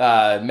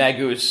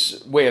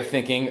Magus way of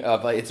thinking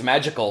of it's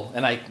magical,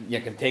 and I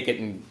can take it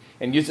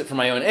and use it for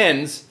my own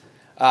ends.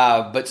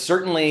 But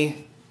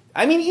certainly,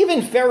 I mean,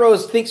 even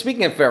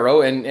speaking of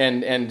Pharaoh,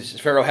 and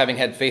Pharaoh having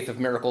had faith of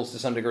miracles to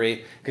some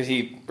degree, because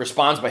he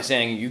responds by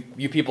saying,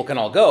 you people can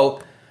all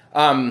go.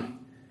 Pharaoh's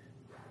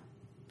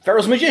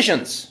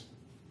magicians.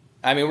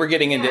 I mean, we're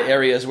getting into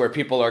areas where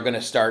people are going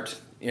to start,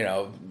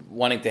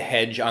 wanting to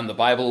hedge on the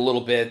Bible a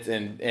little bit,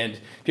 and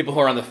people who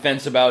are on the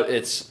fence about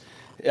its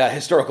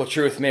historical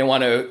truth may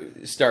want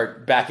to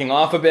start backing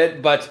off a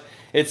bit. But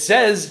it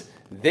says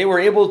they were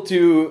able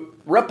to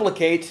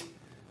replicate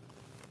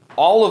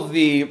all of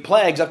the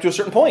plagues up to a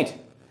certain point.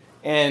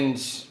 And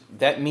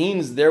that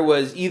means there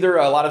was either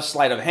a lot of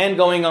sleight of hand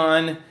going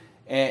on,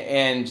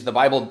 and the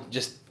Bible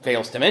just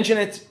fails to mention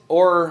it,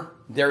 or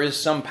there is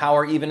some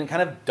power even in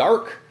kind of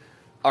dark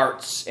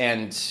arts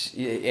and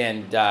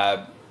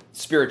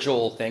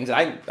spiritual things.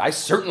 I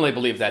certainly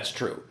believe that's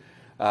true,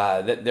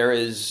 that there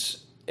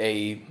is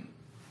a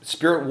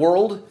spirit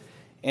world.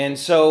 And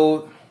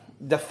so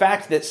the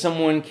fact that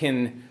someone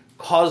can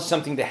cause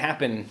something to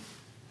happen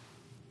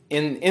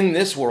in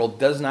this world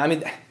does not, I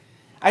mean,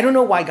 I don't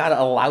know why God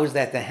allows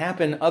that to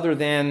happen, other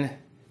than,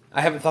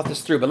 I haven't thought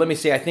this through, but let me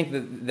say, I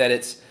think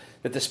that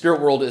the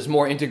spirit world is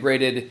more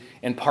integrated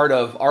and part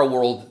of our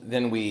world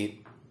than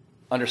we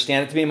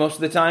understand it to be most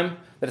of the time.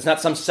 That it's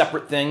not some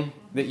separate thing,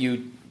 that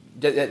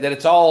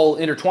it's all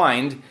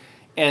intertwined.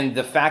 And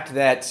the fact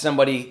that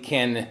somebody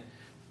can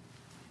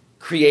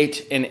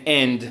create an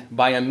end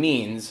by a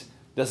means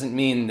doesn't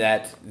mean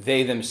that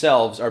they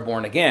themselves are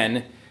born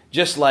again.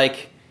 Just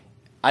like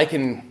I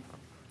can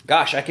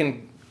gosh, I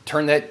can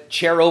turn that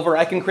chair over.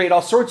 I can create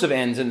all sorts of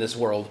ends in this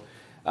world.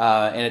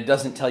 And it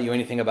doesn't tell you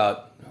anything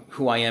about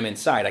who I am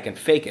inside. I can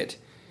fake it.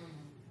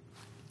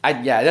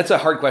 That's a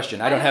hard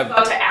question. I don't have...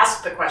 about to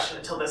ask the question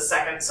until this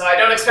second, so I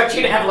don't expect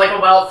you to have like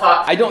a well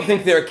thought. I don't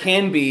think there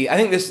can be. I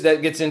think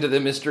that gets into the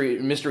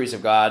mysteries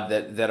of God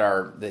that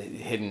are the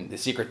hidden, the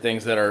secret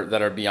things that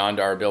are beyond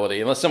our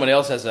ability. Unless someone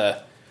else has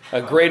a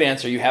great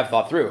answer you have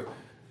thought through.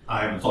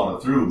 I haven't thought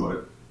it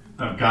through,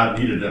 but God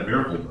needed that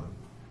miracle done.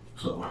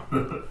 So.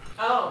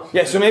 Oh.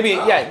 Yeah. So maybe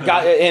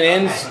God it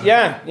ends.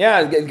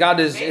 Yeah. God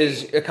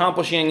is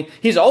accomplishing.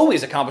 He's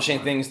always accomplishing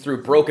things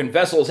through broken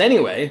vessels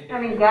anyway. I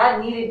mean,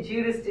 God needed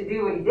Judas to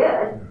do what he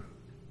did.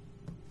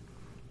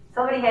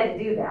 Somebody had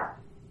to do that.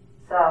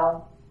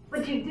 So,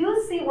 but you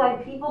do see why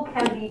people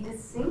can be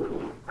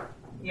deceived.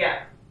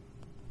 Yeah.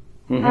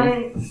 Mm-hmm. I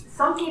mean,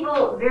 some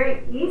people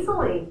very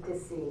easily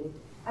deceived.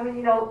 I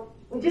mean,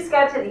 we just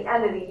got to the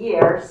end of the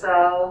year,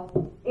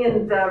 so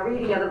in the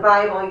reading of the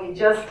Bible, you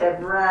just have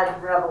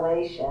read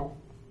Revelation,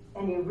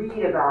 and you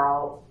read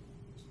about,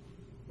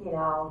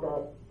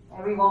 that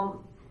everyone,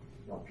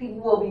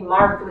 people will be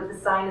marked with the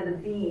sign of the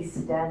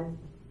beast, and,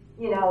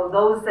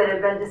 those that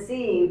have been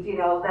deceived,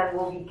 then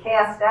will be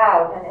cast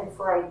out, and it's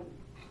like,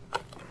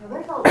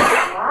 there's a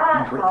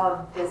lot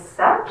of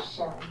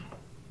deception.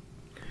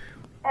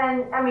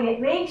 And, I mean, it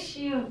makes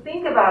you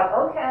think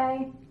about,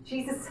 okay,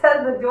 Jesus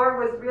said the door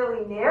was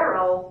really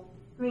narrow.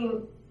 I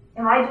mean,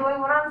 am I doing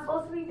what I'm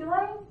supposed to be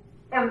doing?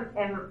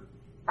 Am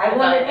I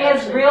one that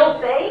has real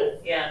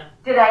faith? Yeah.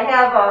 Did I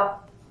have a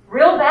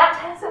real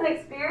baptism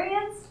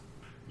experience?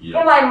 Yeah.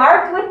 Am I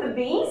marked with the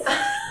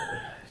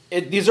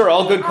beast? These are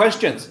all good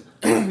questions.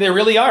 They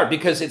really are,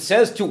 because it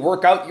says to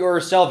work out your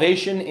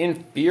salvation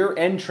in fear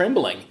and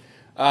trembling,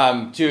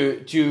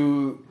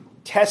 to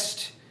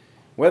test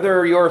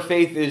whether your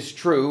faith is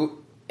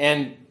true,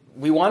 and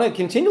we want to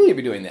continually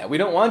be doing that. We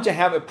don't want to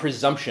have a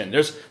presumption.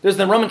 There's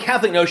the Roman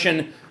Catholic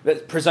notion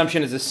that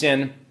presumption is a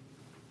sin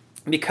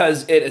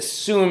because it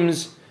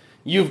assumes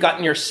you've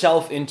gotten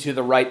yourself into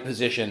the right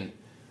position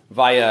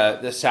via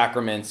the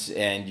sacraments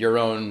and your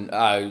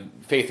own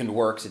faith and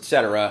works,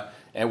 etc.,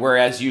 and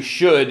whereas you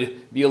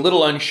should be a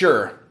little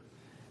unsure.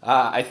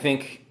 I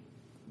think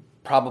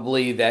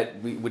probably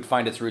that we would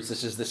find its roots.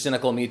 This is the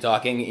cynical me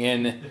talking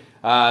in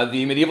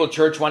the medieval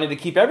church wanting to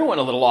keep everyone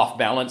a little off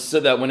balance so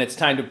that when it's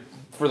time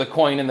for the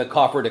coin in the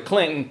coffer to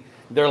cling,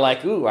 they're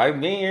like, ooh, I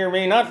may or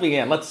may not be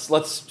in.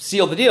 Let's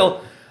seal the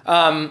deal.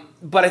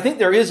 But I think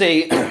there is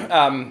a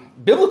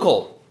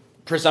biblical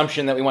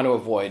presumption that we want to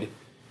avoid,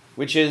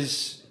 which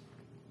is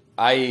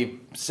I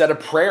said a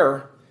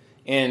prayer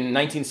in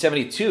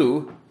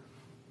 1972,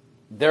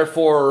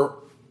 therefore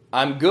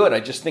I'm good. I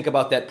just think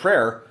about that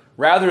prayer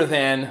rather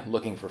than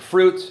looking for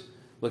fruit,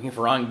 looking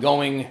for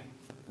ongoing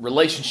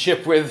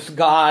relationship with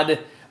God,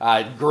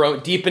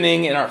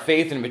 deepening in our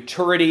faith and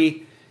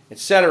maturity,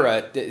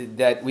 etc.,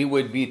 that we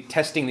would be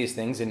testing these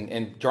things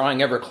and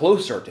drawing ever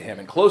closer to Him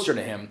and closer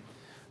to Him,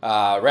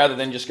 rather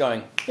than just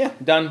going, yeah,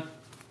 done.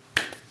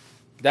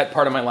 That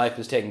part of my life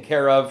is taken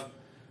care of.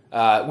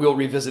 We'll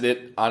revisit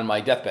it on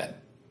my deathbed.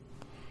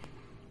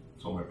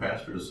 So my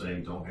pastor is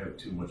saying, don't have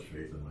too much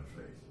faith in my faith.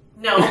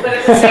 No, but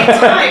at the same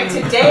time,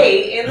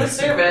 today in the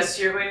service,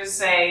 you're going to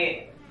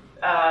say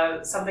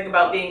something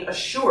about being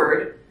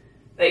assured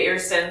that your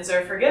sins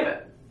are forgiven.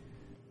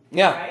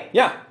 Yeah, right?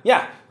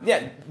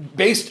 yeah.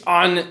 Based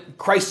on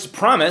Christ's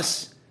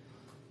promise.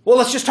 Well,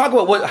 let's just talk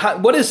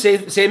about what is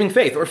saving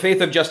faith or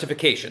faith of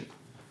justification.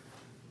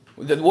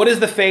 What is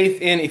the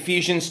faith in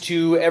Ephesians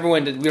 2?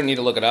 Everyone, we don't need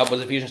to look it up.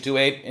 Was Ephesians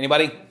 2:8?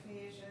 Anybody?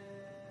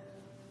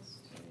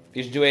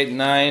 Ephesians 2:8 and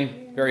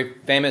 9. Very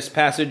famous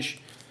passage.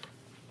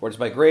 For it is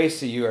by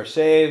grace that you are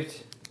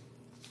saved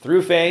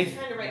through faith. I'm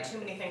trying to write too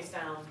many things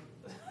down.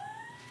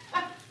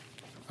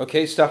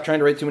 Okay, stop trying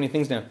to write too many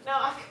things down. No,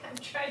 I'm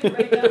trying to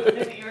write down the thing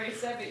that you already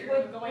said, but you're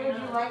going Would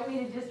on. you like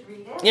me to just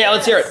read it? Yeah,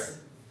 let's hear it.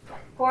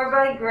 For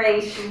by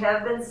grace you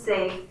have been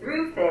saved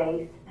through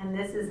faith, and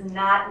this is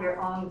not your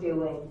own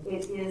doing.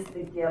 It is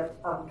the gift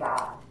of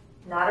God,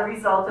 not a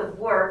result of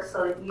work,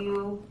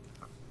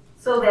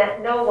 so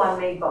that no one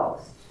may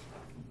boast.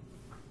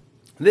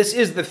 This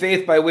is the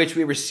faith by which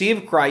we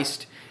receive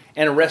Christ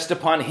and rest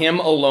upon Him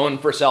alone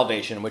for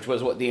salvation, which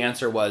was what the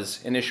answer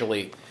was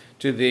initially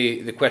to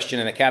the question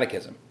in the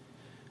Catechism.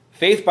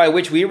 Faith by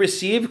which we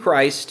receive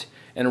Christ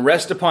and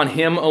rest upon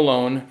Him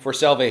alone for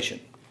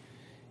salvation.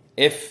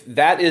 If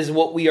that is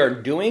what we are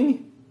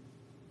doing,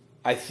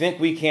 I think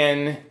we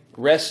can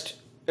rest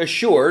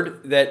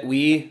assured that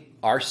we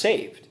are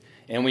saved.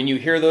 And when you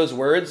hear those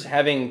words,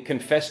 having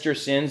confessed your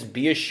sins,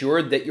 be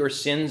assured that your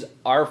sins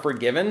are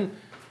forgiven,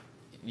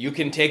 you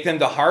can take them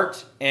to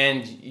heart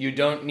and you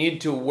don't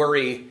need to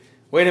worry,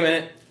 wait a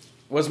minute,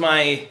 was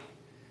my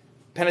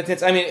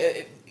penitence... I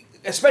mean,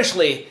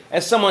 especially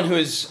as someone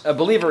who's a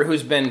believer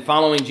who's been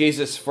following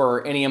Jesus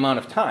for any amount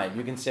of time,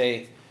 you can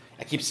say,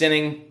 I keep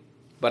sinning,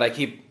 but I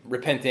keep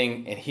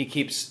repenting, and He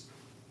keeps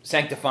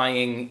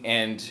sanctifying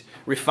and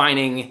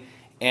refining,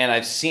 and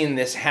I've seen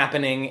this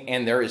happening,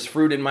 and there is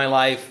fruit in my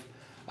life.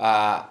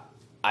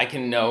 I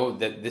can know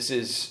that this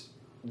is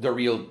the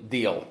real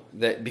deal.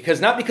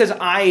 That not because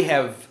I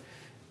have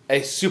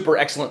a super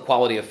excellent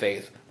quality of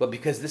faith, but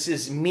because this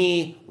is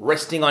me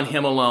resting on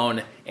him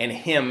alone and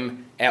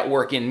him at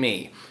work in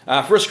me.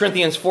 1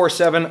 Corinthians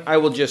 4:7, I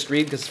will just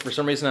read because for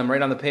some reason I'm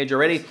right on the page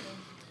already.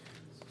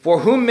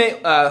 For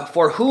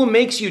who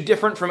makes you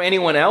different from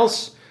anyone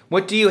else?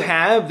 What do you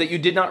have that you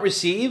did not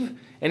receive?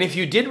 And if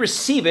you did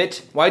receive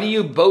it, why do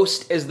you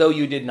boast as though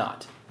you did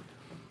not?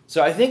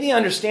 So I think the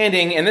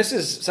understanding, and this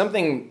is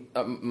something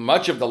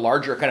much of the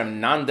larger kind of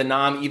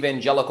non-denom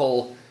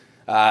evangelical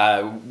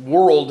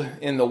world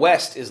in the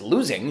West is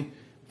losing.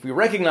 If we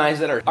recognize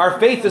that our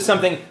faith is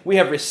something we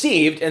have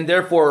received and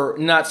therefore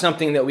not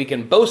something that we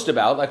can boast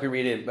about, like we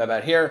read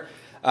about here,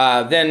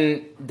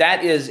 then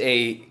that is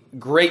a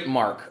great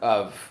mark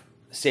of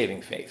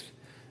saving faith.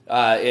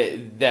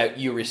 That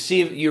you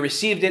received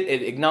it,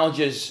 it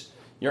acknowledges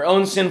your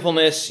own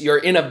sinfulness, your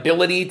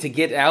inability to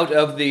get out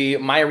of the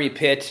miry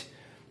pit,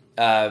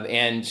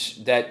 and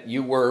that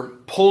you were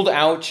pulled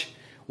out,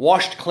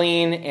 washed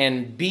clean,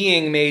 and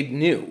being made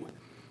new.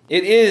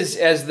 It is,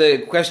 as the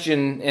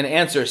question and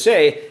answer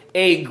say,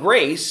 a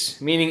grace,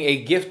 meaning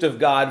a gift of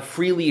God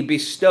freely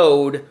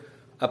bestowed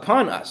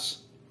upon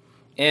us.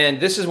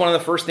 And this is one of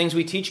the first things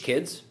we teach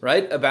kids,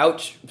 right,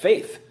 about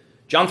faith.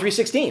 John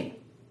 3:16.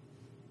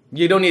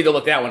 You don't need to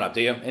look that one up,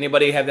 do you?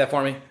 Anybody have that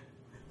for me?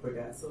 For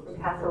God so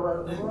We have to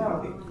love the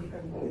world.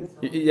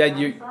 Yeah,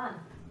 you.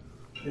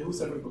 and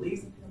whosoever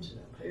believes in him shall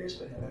not perish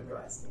but have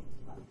everlasting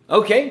life.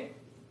 Okay.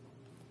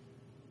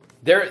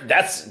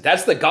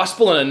 That's the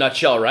gospel in a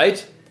nutshell,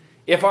 right?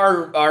 If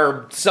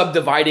our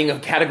subdividing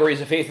of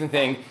categories of faith and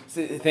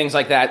things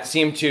like that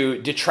seem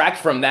to detract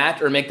from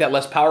that or make that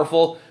less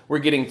powerful, we're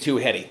getting too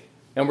heady,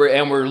 and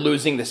we're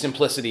losing the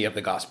simplicity of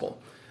the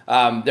gospel.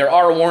 There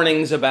are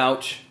warnings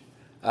about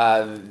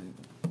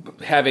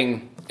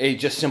having a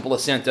just simple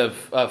assent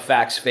of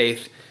facts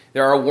faith.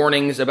 There are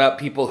warnings about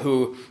people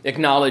who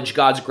acknowledge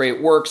God's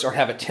great works or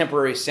have a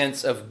temporary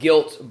sense of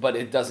guilt, but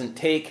it doesn't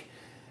take.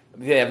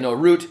 They have no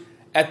root.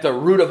 At the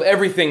root of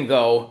everything,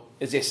 though,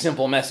 is a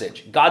simple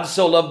message. God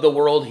so loved the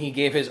world, he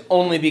gave his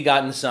only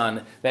begotten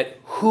Son, that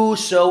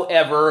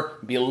whosoever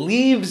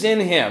believes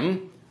in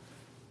him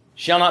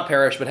shall not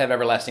perish but have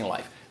everlasting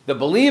life. The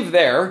believe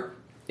there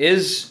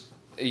is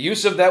a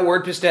use of that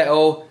word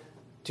pisteo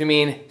to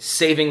mean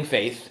saving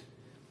faith,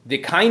 the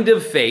kind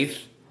of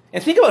faith.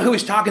 And think about who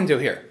he's talking to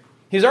here.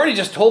 He's already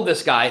just told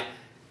this guy,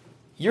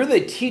 you're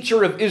the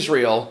teacher of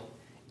Israel,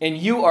 and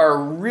you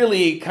are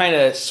really kind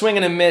of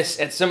swinging a miss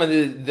at some of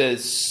the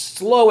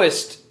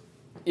slowest,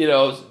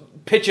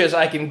 pitches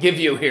I can give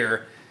you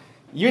here.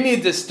 You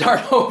need to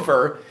start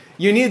over.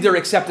 You need to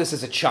accept this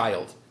as a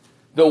child.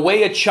 The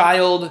way a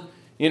child,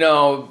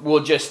 will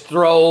just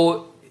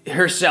throw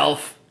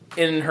herself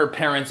in her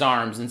parents'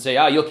 arms and say,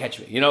 you'll catch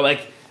me.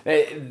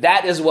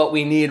 That is what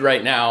we need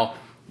right now.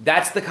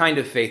 That's the kind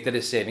of faith that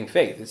is saving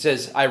faith. It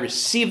says, I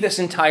receive this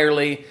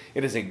entirely.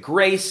 It is a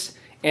grace,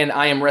 and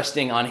I am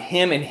resting on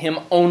him and him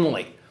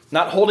only.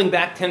 Not holding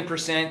back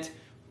 10%,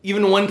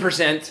 even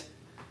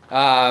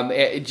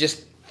 1%,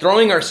 just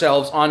throwing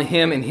ourselves on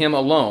him and him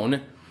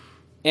alone.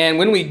 And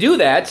when we do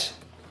that,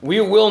 we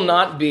will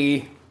not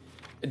be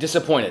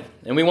disappointed,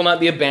 and we will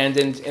not be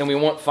abandoned, and we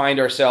won't find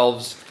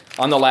ourselves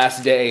on the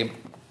last day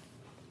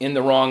in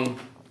the wrong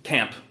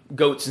camp,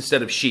 goats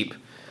instead of sheep.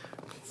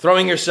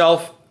 Throwing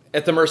yourself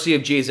at the mercy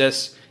of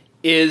Jesus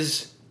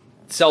is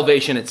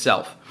salvation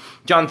itself.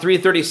 John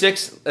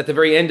 3:36, at the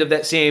very end of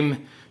that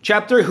same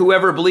chapter,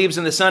 whoever believes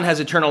in the Son has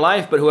eternal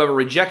life, but whoever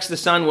rejects the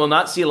Son will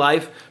not see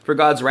life, for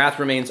God's wrath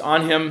remains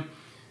on him.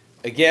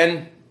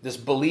 Again, this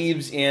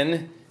believes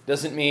in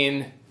doesn't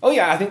mean,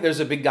 I think there's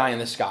a big guy in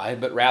the sky,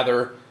 but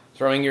rather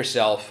throwing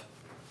yourself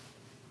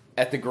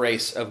at the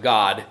grace of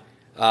God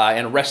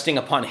and resting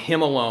upon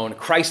him alone,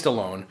 Christ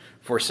alone,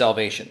 for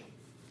salvation.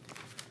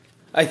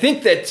 I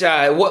think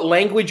that what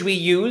language we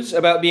use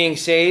about being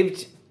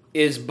saved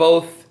is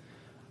both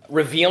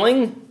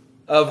revealing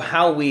of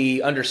how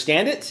we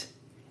understand it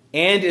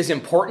and is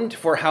important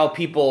for how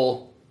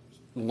people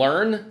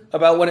learn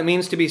about what it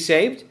means to be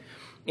saved.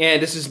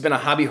 And this has been a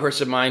hobby horse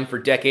of mine for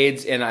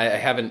decades, and I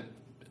haven't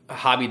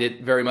hobbied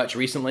it very much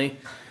recently.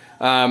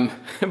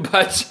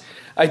 But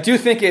I do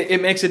think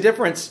it makes a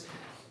difference.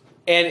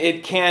 And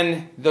it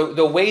can,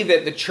 the way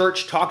that the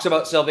church talks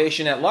about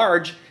salvation at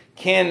large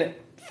can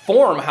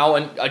form how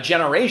a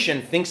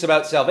generation thinks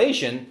about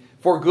salvation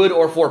for good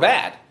or for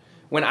bad.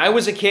 When I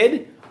was a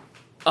kid,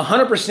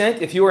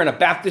 100%, if you were in a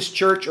Baptist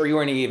church or you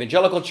were in an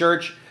evangelical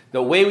church,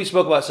 the way we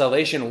spoke about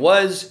salvation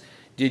was,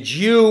 did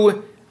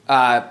you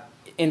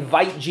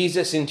invite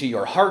Jesus into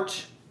your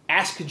heart?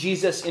 Ask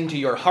Jesus into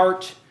your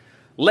heart?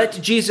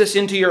 Let Jesus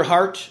into your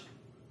heart?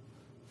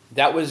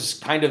 That was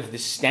kind of the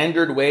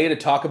standard way to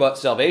talk about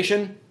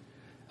salvation.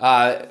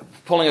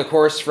 Pulling a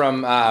course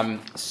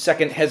from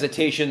Second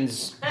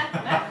Hesitations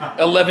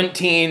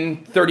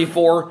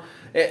 11:34.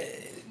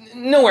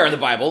 Nowhere in the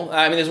Bible.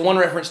 There's one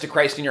reference to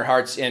Christ in your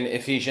hearts in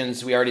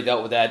Ephesians. We already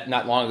dealt with that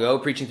not long ago,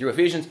 preaching through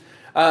Ephesians.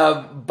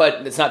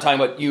 But it's not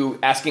talking about you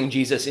asking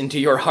Jesus into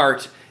your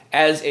heart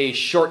as a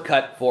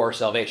shortcut for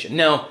salvation.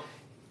 No,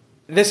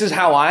 this is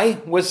how I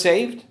was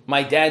saved.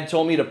 My dad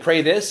told me to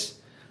pray this.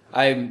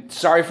 I'm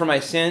sorry for my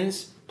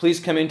sins. Please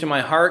come into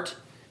my heart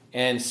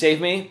and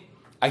save me.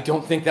 I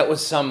don't think that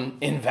was some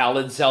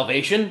invalid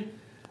salvation.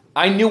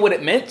 I knew what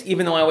it meant,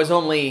 even though I was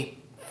only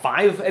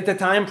 5 at the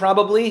time,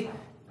 probably.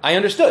 I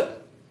understood.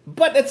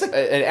 But that's an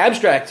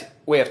abstract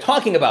way of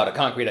talking about a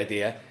concrete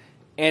idea.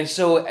 And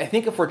so I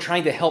think if we're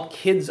trying to help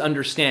kids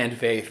understand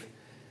faith,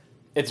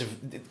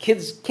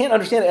 kids can't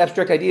understand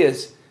abstract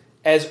ideas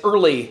as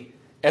early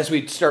as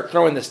we start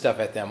throwing this stuff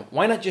at them.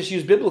 Why not just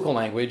use biblical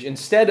language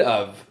instead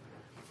of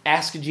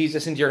ask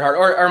Jesus into your heart?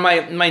 Or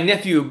my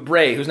nephew,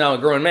 Bray, who's now a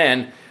grown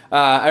man,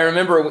 I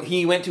remember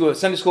he went to a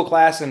Sunday school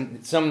class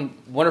and some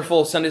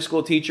wonderful Sunday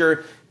school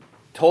teacher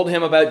told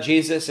him about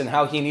Jesus and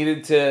how he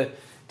needed to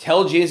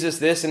tell Jesus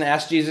this and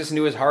ask Jesus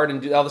into his heart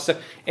and do all this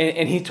stuff.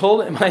 And he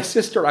told my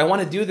sister, I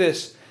want to do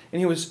this. And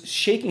he was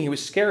shaking. He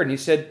was scared. And he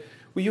said,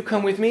 will you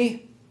come with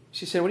me?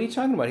 She said, what are you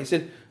talking about? He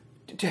said,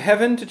 to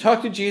heaven to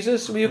talk to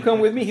Jesus? Will you come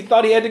with me? He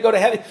thought he had to go to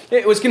heaven.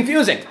 It was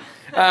confusing,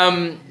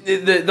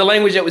 the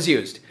language that was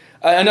used.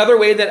 Another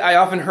way that I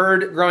often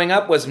heard growing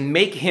up was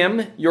make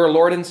him your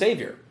Lord and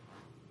Savior.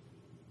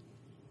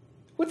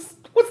 What's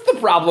the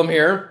problem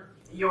here?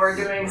 You're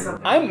doing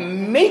something.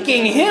 I'm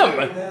making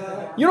him.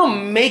 You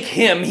don't make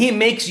him. He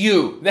makes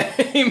you.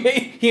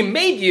 He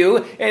made you,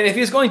 and if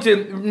he's going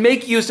to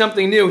make you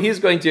something new, he's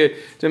going to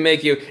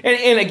make you.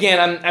 And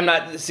again, I'm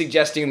not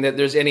suggesting that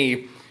there's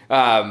any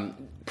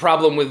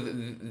problem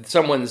with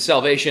someone's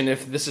salvation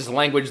if this is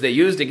language they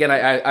used. Again,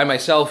 I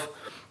myself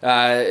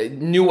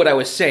knew what I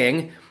was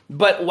saying,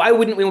 but why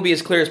wouldn't we be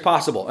as clear as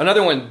possible?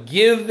 Another one,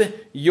 give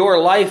your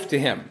life to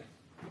him,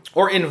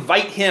 or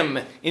invite him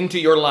into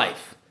your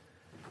life.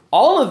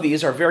 All of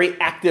these are very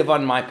active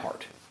on my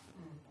part,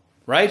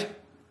 right?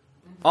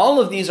 All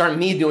of these are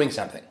me doing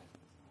something.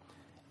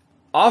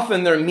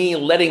 Often they're me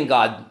letting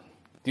God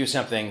do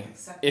something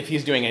if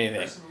he's doing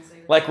anything.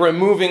 Like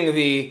removing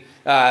the,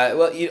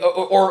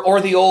 or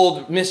the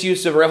old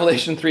misuse of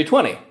Revelation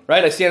 3:20,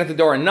 right? I stand at the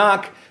door and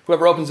knock.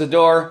 Whoever opens the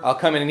door, I'll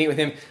come in and eat with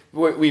him.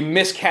 We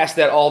miscast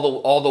that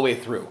all the way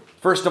through.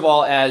 First of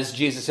all, as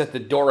Jesus at the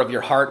door of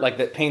your heart, like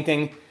that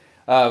painting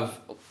of,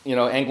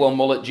 Anglo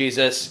mullet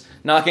Jesus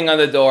knocking on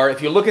the door.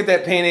 If you look at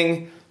that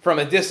painting from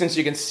a distance,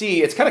 you can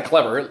see it's kind of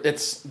clever.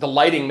 The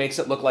lighting makes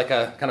it look like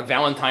a kind of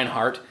Valentine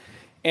heart,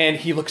 and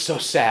he looks so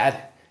sad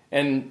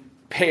and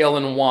pale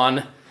and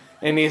wan,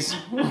 and he's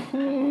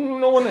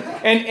no one.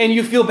 And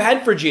you feel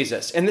bad for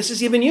Jesus. And this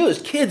is even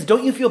used. Kids,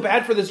 don't you feel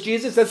bad for this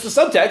Jesus? That's the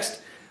subtext.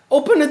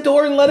 Open the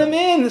door and let him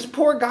in. This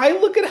poor guy,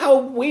 look at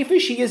how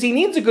waifish he is. He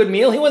needs a good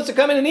meal. He wants to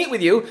come in and eat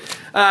with you.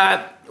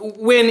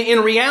 When in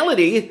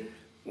reality,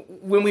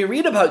 when we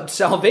read about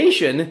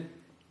salvation,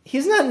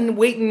 he's not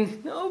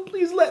waiting, oh,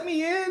 please let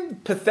me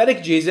in.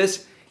 Pathetic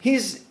Jesus.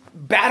 He's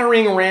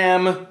battering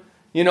ram,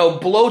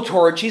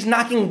 blowtorch. He's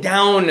knocking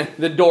down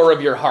the door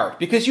of your heart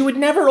because you would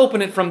never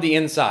open it from the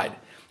inside.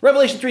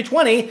 Revelation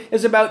 3:20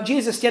 is about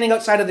Jesus standing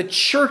outside of the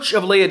church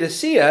of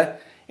Laodicea,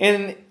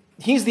 and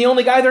he's the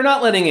only guy they're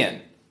not letting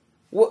in.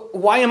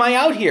 Why am I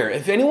out here?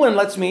 If anyone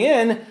lets me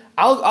in,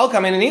 I'll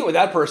come in and eat with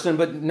that person,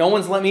 but no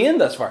one's let me in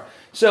thus far.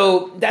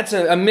 So that's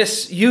a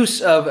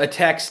misuse of a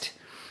text.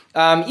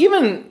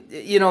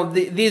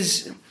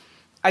 These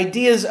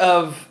ideas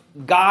of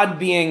God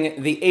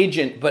being the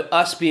agent, but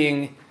us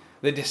being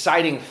the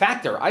deciding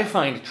factor, I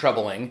find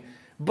troubling.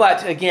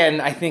 But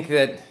again, I think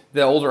that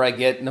the older I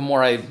get, the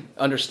more I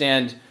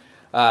understand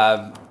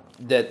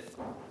that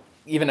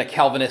even a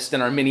Calvinist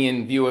and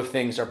Arminian view of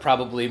things are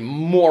probably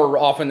more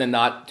often than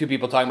not two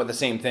people talking about the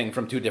same thing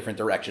from two different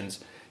directions.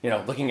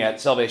 Looking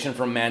at salvation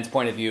from man's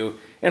point of view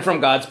and from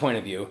God's point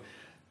of view.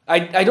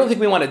 I don't think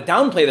we want to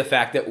downplay the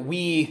fact that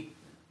we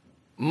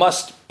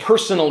must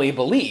personally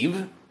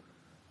believe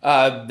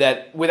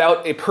that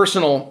without a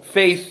personal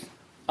faith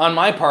on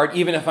my part,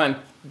 even if I'm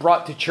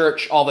brought to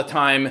church all the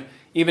time,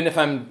 even if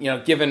I'm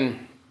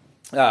given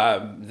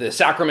the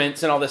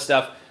sacraments and all this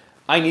stuff,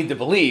 I need to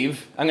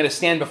believe. I'm going to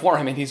stand before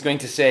him and he's going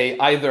to say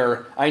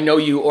either I know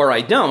you or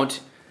I don't.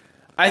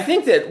 I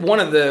think that one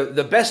of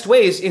the best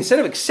ways, instead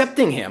of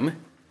accepting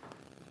him,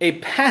 a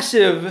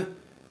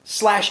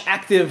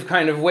passive/active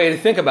kind of way to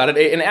think about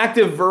it, an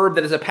active verb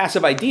that is a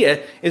passive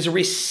idea, is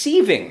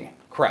receiving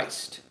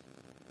Christ.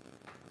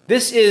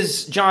 This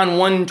is John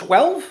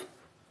 1:12,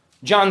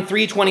 John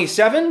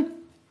 3:27,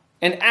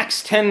 and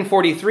Acts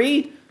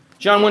 10:43.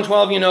 John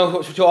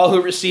 1:12, to all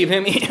who receive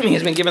him, he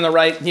has given the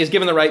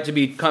right to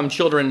become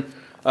children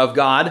of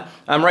God.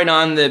 I'm right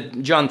on the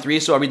John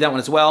 3, so I'll read that one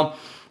as well.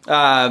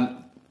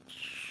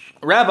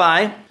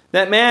 Rabbi,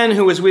 that man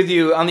who was with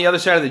you on the other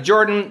side of the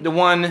Jordan, the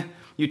one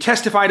you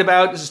testified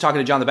about, this is talking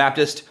to John the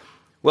Baptist,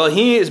 well,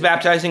 he is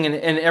baptizing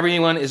and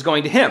everyone is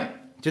going to him.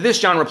 To this,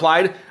 John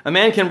replied, a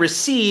man can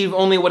receive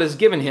only what is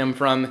given him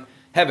from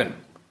heaven.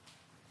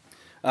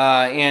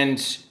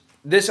 And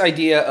this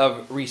idea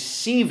of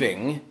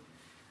receiving,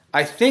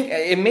 I think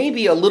it may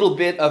be a little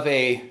bit of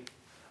a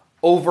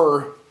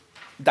over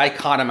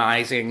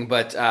dichotomizing,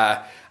 but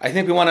I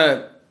think we want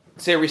to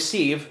say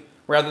receive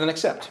rather than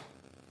accept.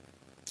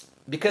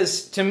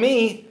 Because to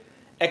me,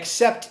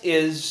 accept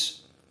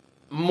is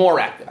more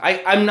active.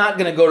 I'm not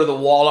going to go to the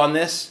wall on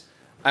this.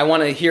 I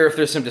want to hear if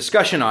there's some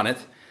discussion on it.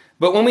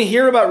 But when we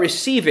hear about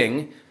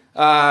receiving,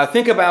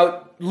 think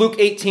about Luke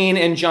 18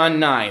 and John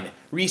 9.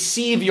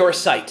 Receive your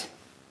sight.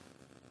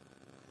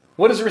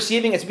 What is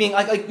receiving? It's being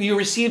like you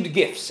received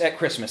gifts at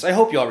Christmas. I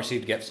hope you all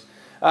received gifts.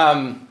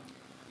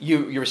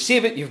 You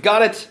receive it, you've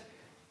got it.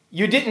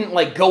 You didn't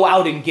go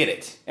out and get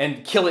it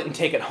and kill it and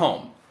take it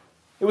home.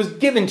 It was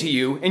given to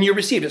you and you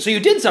received it. So you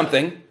did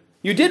something.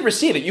 You did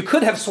receive it. You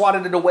could have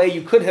swatted it away.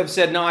 You could have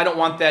said, no, I don't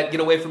want that.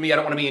 Get away from me. I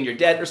don't want to be in your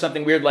debt or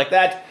something weird like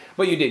that.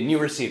 But you didn't. You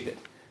received it.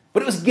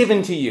 But it was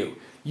given to you.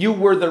 You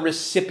were the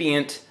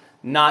recipient,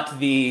 not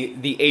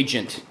the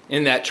agent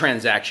in that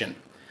transaction.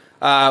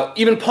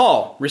 Even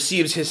Paul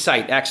receives his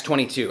sight, Acts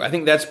 22. I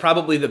think that's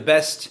probably the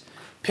best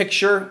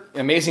picture.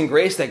 Amazing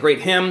Grace, that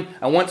great hymn.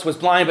 I once was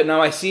blind, but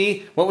now I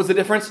see. What was the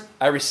difference?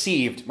 I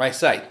received my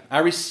sight. I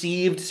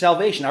received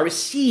salvation. I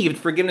received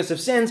forgiveness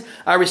of sins.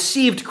 I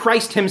received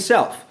Christ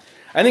himself.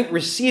 I think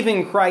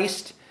receiving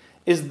Christ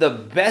is the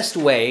best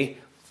way,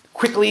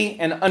 quickly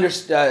and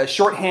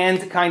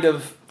shorthand kind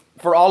of,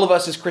 for all of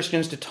us as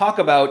Christians to talk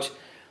about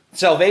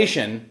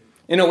salvation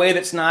in a way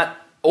that's not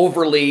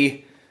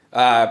overly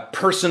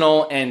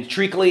personal and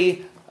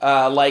treacly,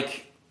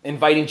 like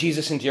inviting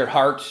Jesus into your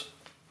heart,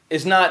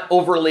 is not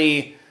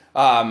overly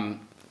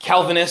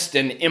Calvinist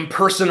and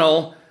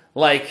impersonal,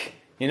 like,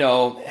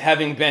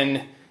 having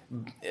been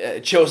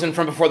chosen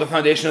from before the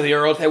foundation of the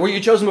world. Hey, were you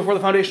chosen before the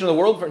foundation of the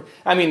world?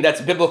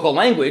 That's biblical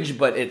language,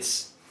 but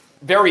it's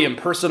very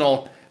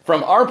impersonal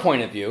from our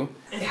point of view.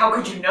 And how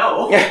could you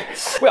know?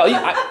 Well,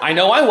 I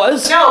know I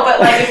was. No, but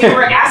if you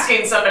were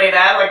asking somebody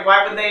that,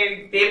 why would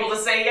they be able to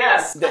say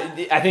yes?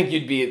 I think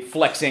you'd be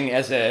flexing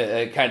as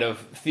a kind of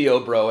Theo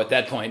bro at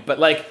that point. But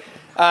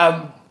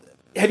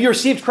have you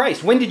received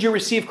Christ? When did you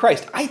receive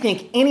Christ? I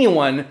think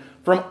anyone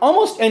from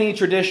almost any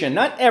tradition,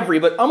 not every,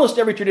 but almost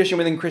every tradition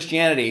within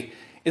Christianity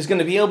is going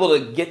to be able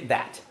to get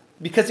that.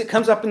 Because it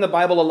comes up in the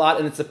Bible a lot,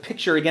 and it's a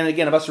picture again and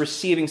again of us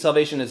receiving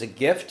salvation as a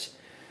gift.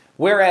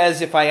 Whereas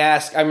if I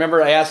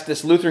remember I asked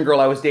this Lutheran girl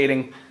I was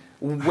dating,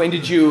 when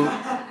did you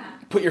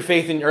put your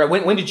faith in, or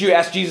when did you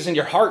ask Jesus in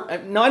your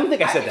heart? No, I didn't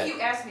think I said that. You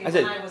asked me I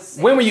said, when I was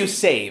saved. When were you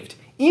saved?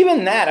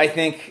 Even that, I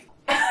think,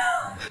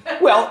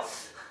 well,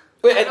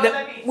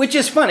 which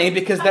is funny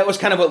because that was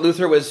kind of what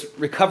Luther was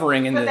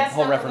recovering in the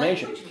whole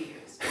Reformation.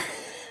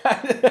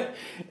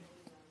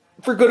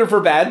 For good or for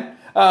bad.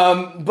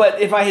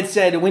 But if I had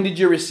said, when did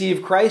you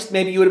receive Christ?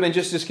 Maybe you would have been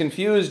just as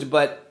confused,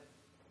 but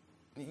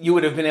you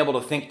would have been able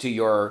to think to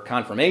your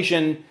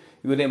confirmation.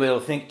 You would have been able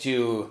to think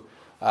to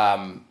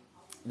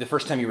the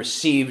first time you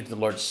received the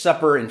Lord's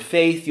Supper in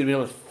faith. You'd be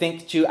able to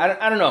think to,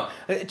 I don't know.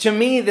 To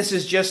me, this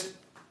is just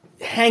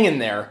hanging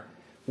there,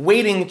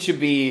 waiting to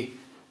be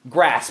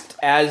grasped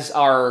as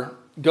our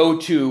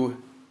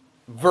go-to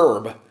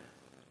verb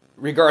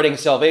regarding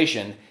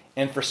salvation.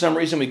 And for some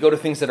reason, we go to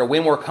things that are way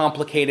more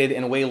complicated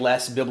and way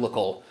less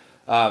biblical.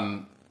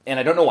 And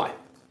I don't know why.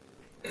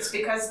 It's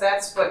because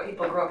that's what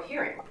people grow up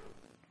hearing.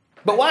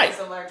 But why? That's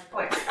a large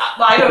point.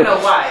 Well, I don't know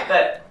why,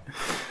 but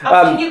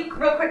can you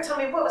real quick tell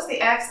me what was the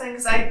Acts thing?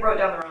 Because I wrote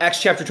down the wrong.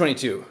 Acts chapter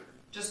 22.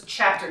 Just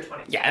chapter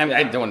 22. Yeah,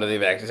 I don't want to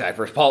leave Acts exact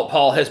first.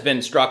 Paul has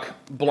been struck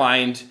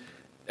blind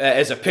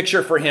as a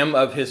picture for him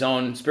of his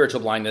own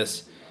spiritual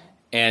blindness.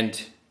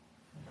 And,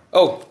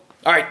 all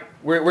right,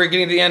 we're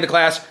getting to the end of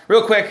class.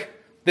 Real quick,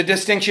 the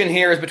distinction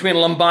here is between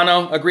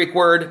lambano, a Greek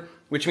word,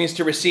 which means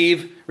to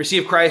receive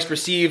Christ,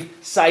 receive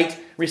sight,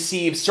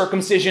 receive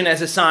circumcision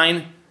as a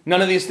sign. None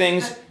of these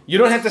things. You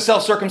don't have to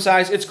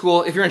self-circumcise. It's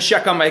cool. If you're in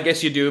Shechem, I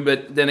guess you do,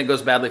 but then it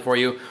goes badly for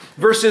you.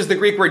 Versus the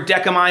Greek word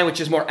dekamai, which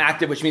is more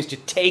active, which means to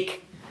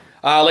take.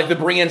 Like the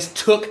Bereans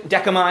took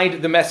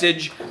dekamai, the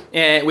message,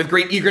 with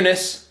great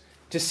eagerness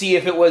to see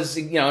if it was,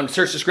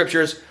 search the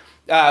scriptures.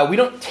 We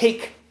don't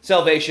take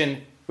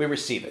salvation, we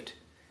receive it.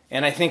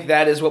 And I think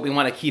that is what we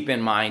want to keep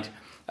in mind.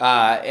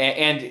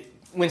 And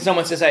when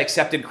someone says I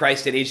accepted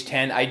Christ at age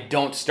 10, I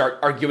don't start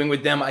arguing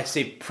with them. I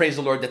say, praise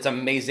the Lord, that's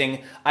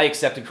amazing. I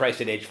accepted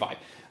Christ at age 5.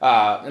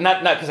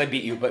 Not because I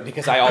beat you, but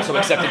because I also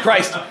accepted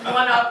Christ.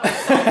 One up.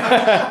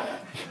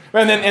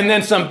 And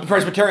then some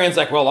Presbyterians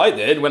like, well, I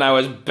did when I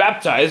was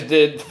baptized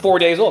at 4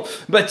 days old.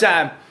 But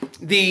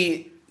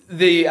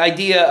the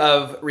idea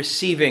of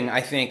receiving, I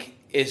think,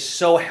 is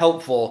so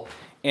helpful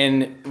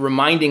in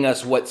reminding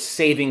us what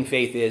saving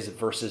faith is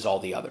versus all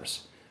the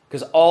others.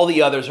 Because all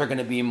the others are going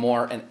to be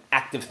more an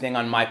active thing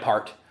on my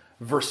part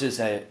versus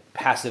a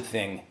passive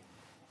thing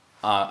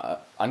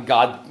on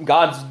God.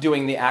 God's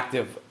doing the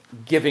active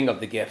giving of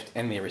the gift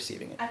and me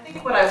receiving it. I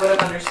think what I would have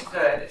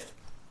understood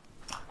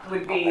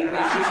would be if you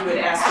had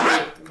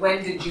asked me,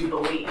 when did you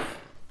believe?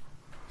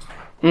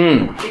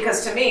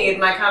 Because to me,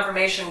 my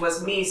confirmation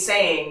was me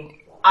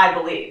saying, I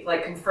believe,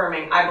 like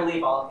confirming, I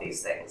believe all of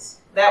these things.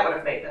 That would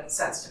have made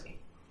sense to me.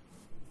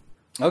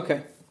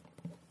 Okay.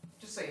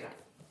 Just so you know.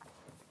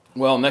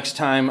 Well, next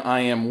time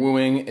I am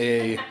wooing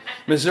a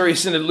Missouri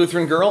Synod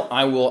Lutheran girl,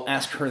 I will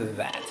ask her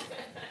that.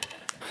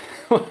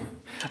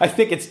 I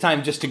think it's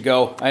time just to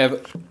go. I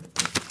have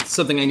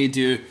something I need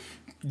to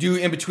do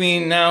in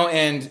between now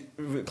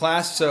and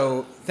class.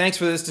 So thanks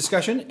for this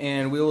discussion,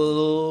 and we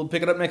will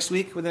pick it up next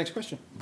week with the next question.